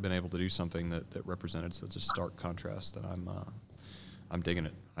ever been able to do something that represented such a stark contrast that I'm digging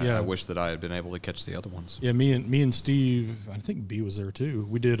it. I wish that I had been able to catch the other ones. Yeah, me and Steve, I think B was there too.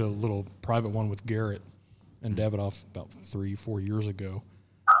 We did a little private one with Garrett and Davidoff about 3-4 years ago.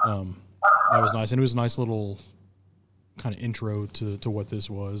 That was nice, and it was a nice little kind of intro to what this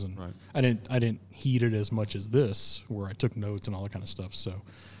was. And right. I didn't heed it as much as this, where I took notes and all that kind of stuff. So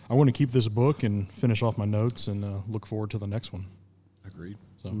I want to keep this book and finish off my notes, and look forward to the next one. Agreed.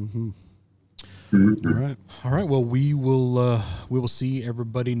 So. All right. Well, we will see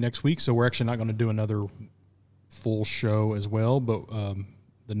everybody next week. So we're actually not going to do another full show as well, but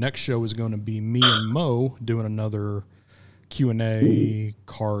the next show is going to be me and Mo doing another Q&A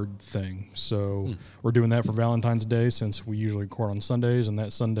card thing. So we're doing that for Valentine's Day, since we usually record on Sundays, and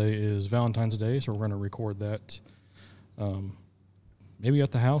that Sunday is Valentine's Day. So we're going to record that maybe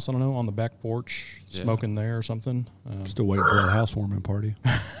at the house, I don't know, on the back porch, smoking there or something. Still waiting for that housewarming party.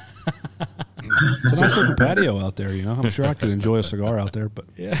 It's a nice looking patio out there, I'm sure I could enjoy a cigar out there, but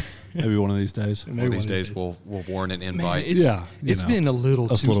maybe one of these days. One of these days we'll warn an invite. Man, it's been a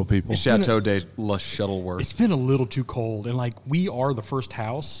little us too little people. Chateau de La Shuttleworth. It's been a little too cold, and like we are the first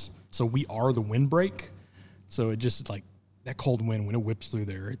house, so we are the windbreak. So it just like that cold wind when it whips through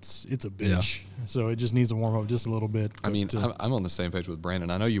there, it's a bitch. Yeah. So it just needs to warm up just a little bit. I mean, I'm on the same page with Brandon.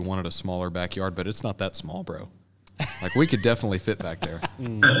 I know you wanted a smaller backyard, but it's not that small, bro. Like, we could definitely fit back there.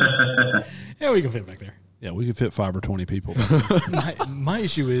 Yeah, we can fit back there. Yeah, we could fit 5 or 20 people. My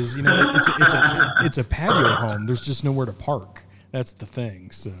issue is, it's a patio home. There's just nowhere to park. That's the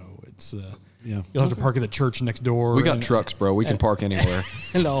thing. So it's you'll have to park at the church next door. We got trucks, bro. We can park anywhere.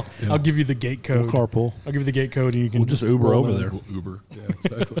 And I'll give you the gate code. We'll carpool. I'll give you the gate code, and you can. We'll just Uber over there. We'll Uber. Yeah,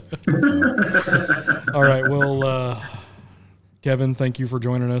 exactly. All right. Well, Kevin, thank you for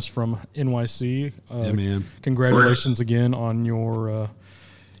joining us from NYC. Yeah, man. Congratulations again on your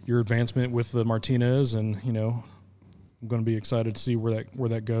advancement with the Martinez, and I'm going to be excited to see where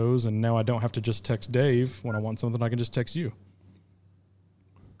that goes. And now I don't have to just text Dave when I want something; I can just text you.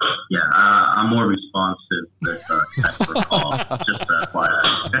 Yeah, I'm more responsive with text or call. Just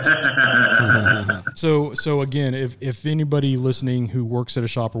FYI. So again, if anybody listening who works at a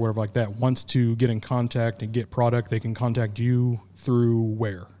shop or whatever like that wants to get in contact and get product, they can contact you through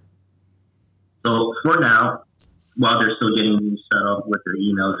where? So for now, while they're still getting you set up with their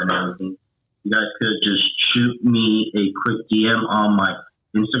emails and everything, you guys could just shoot me a quick DM on my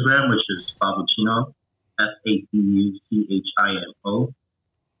Instagram, which is Fabuchino, Fabuchino.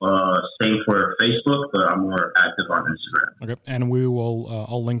 Same for Facebook, but I'm more active on Instagram. Okay, and we will.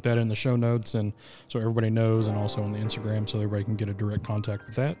 I'll link that in the show notes, and so everybody knows, and also on the Instagram, so everybody can get a direct contact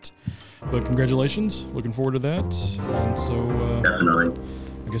with that. But congratulations, looking forward to that, and so Definitely.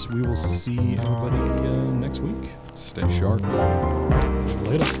 I guess we will see everybody next week. Stay sharp.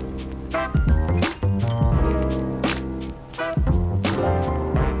 Later.